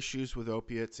having issues with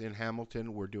opiates in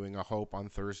Hamilton, we're doing a Hope on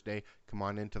Thursday. Come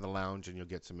on into the lounge and you'll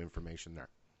get some information there.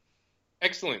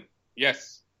 Excellent.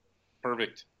 Yes.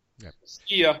 Perfect. Yep.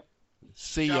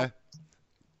 See ya.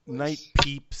 Night,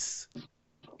 peeps.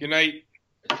 Good night.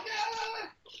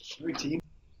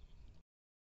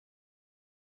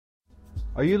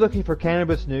 Are you looking for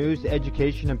cannabis news,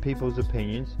 education, and people's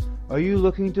opinions? Are you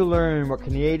looking to learn what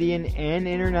Canadian and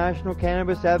international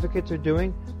cannabis advocates are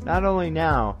doing, not only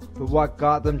now, but what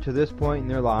got them to this point in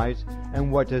their lives,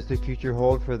 and what does the future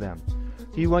hold for them?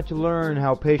 Do you want to learn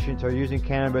how patients are using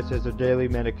cannabis as their daily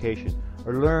medication,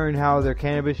 or learn how their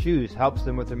cannabis use helps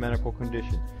them with their medical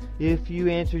condition? If you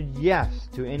answered yes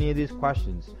to any of these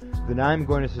questions, then I'm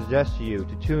going to suggest to you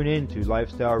to tune in to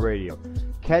Lifestyle Radio.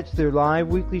 Catch their live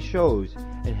weekly shows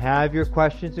and have your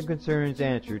questions and concerns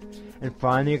answered and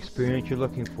find the experience you're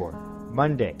looking for.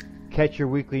 Monday, catch your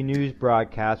weekly news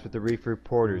broadcast with the Reef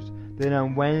Reporters. Then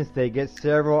on Wednesday, get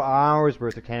several hours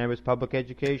worth of cannabis public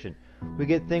education. We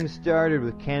get things started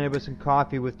with Cannabis and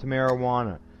Coffee with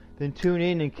Tamarawana. Then tune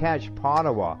in and catch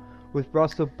Pottawa with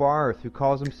Russell Barth, who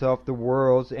calls himself the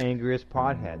world's angriest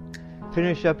pothead.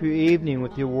 Finish up your evening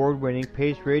with the award-winning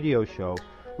Pace Radio Show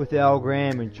with Al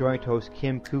Graham and joint host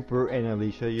Kim Cooper and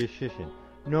Alicia Yashishin.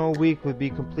 No week would be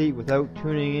complete without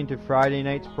tuning into Friday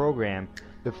night's program,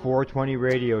 the 420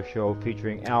 Radio Show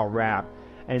featuring Al Rapp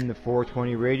and the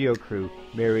 420 Radio crew,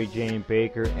 Mary Jane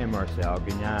Baker and Marcel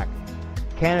Gignac.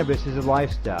 Cannabis is a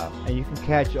lifestyle, and you can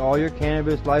catch all your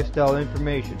cannabis lifestyle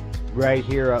information right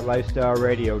here at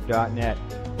lifestyleradio.net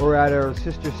or at our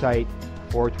sister site,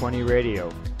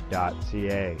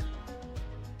 420radio.ca.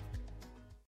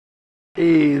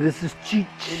 Hey, this is Cheech.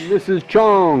 And this is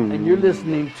Chong. And you're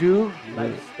listening to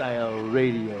Lifestyle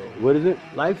Radio. What is it?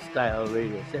 Lifestyle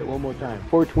Radio. Say it one more time.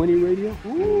 420 Radio?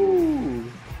 Ooh.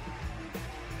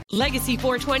 Legacy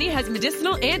 420 has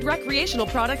medicinal and recreational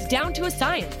products down to a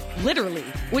science, literally.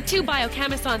 With 2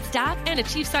 biochemists on staff and a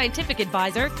chief scientific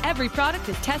advisor, every product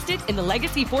is tested in the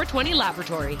Legacy 420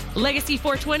 laboratory. Legacy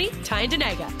 420,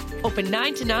 Tyendinaga. Open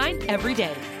 9 to 9 every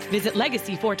day. Visit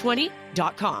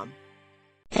legacy420.com.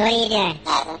 So what are you doing?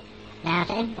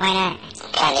 Nothing. Why not?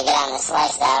 Trying to get on this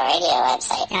Lifestyle Radio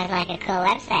website. Sounds like a cool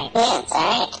website. Yeah, it's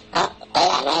alright. Oh, wait,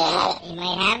 I might have it. You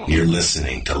might have it. You're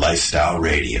listening to Lifestyle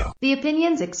Radio. The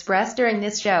opinions expressed during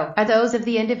this show are those of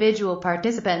the individual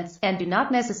participants and do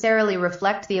not necessarily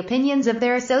reflect the opinions of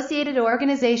their associated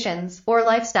organizations or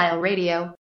Lifestyle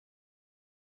Radio.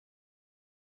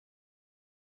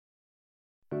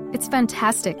 It's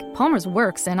fantastic. Palmer's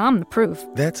works, and I'm the proof.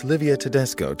 That's Livia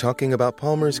Tedesco talking about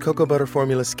Palmer's Cocoa Butter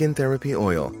Formula Skin Therapy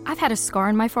Oil. I've had a scar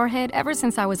on my forehead ever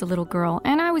since I was a little girl,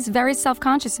 and I was very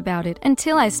self-conscious about it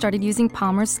until I started using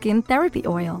Palmer's Skin Therapy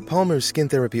Oil. Palmer's Skin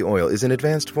Therapy Oil is an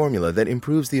advanced formula that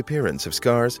improves the appearance of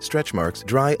scars, stretch marks,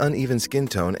 dry, uneven skin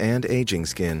tone, and aging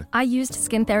skin. I used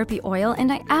Skin Therapy Oil, and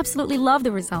I absolutely love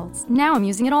the results. Now I'm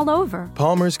using it all over.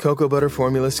 Palmer's Cocoa Butter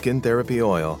Formula Skin Therapy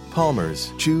Oil.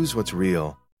 Palmer's. Choose what's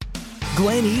real.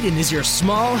 Glen Eden is your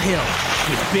small hill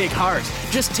with big heart.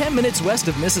 Just 10 minutes west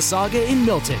of Mississauga in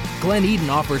Milton, Glen Eden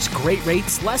offers great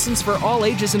rates, lessons for all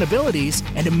ages and abilities,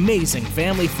 and amazing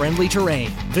family-friendly terrain.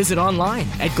 Visit online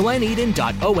at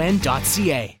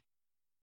gleneden.on.ca.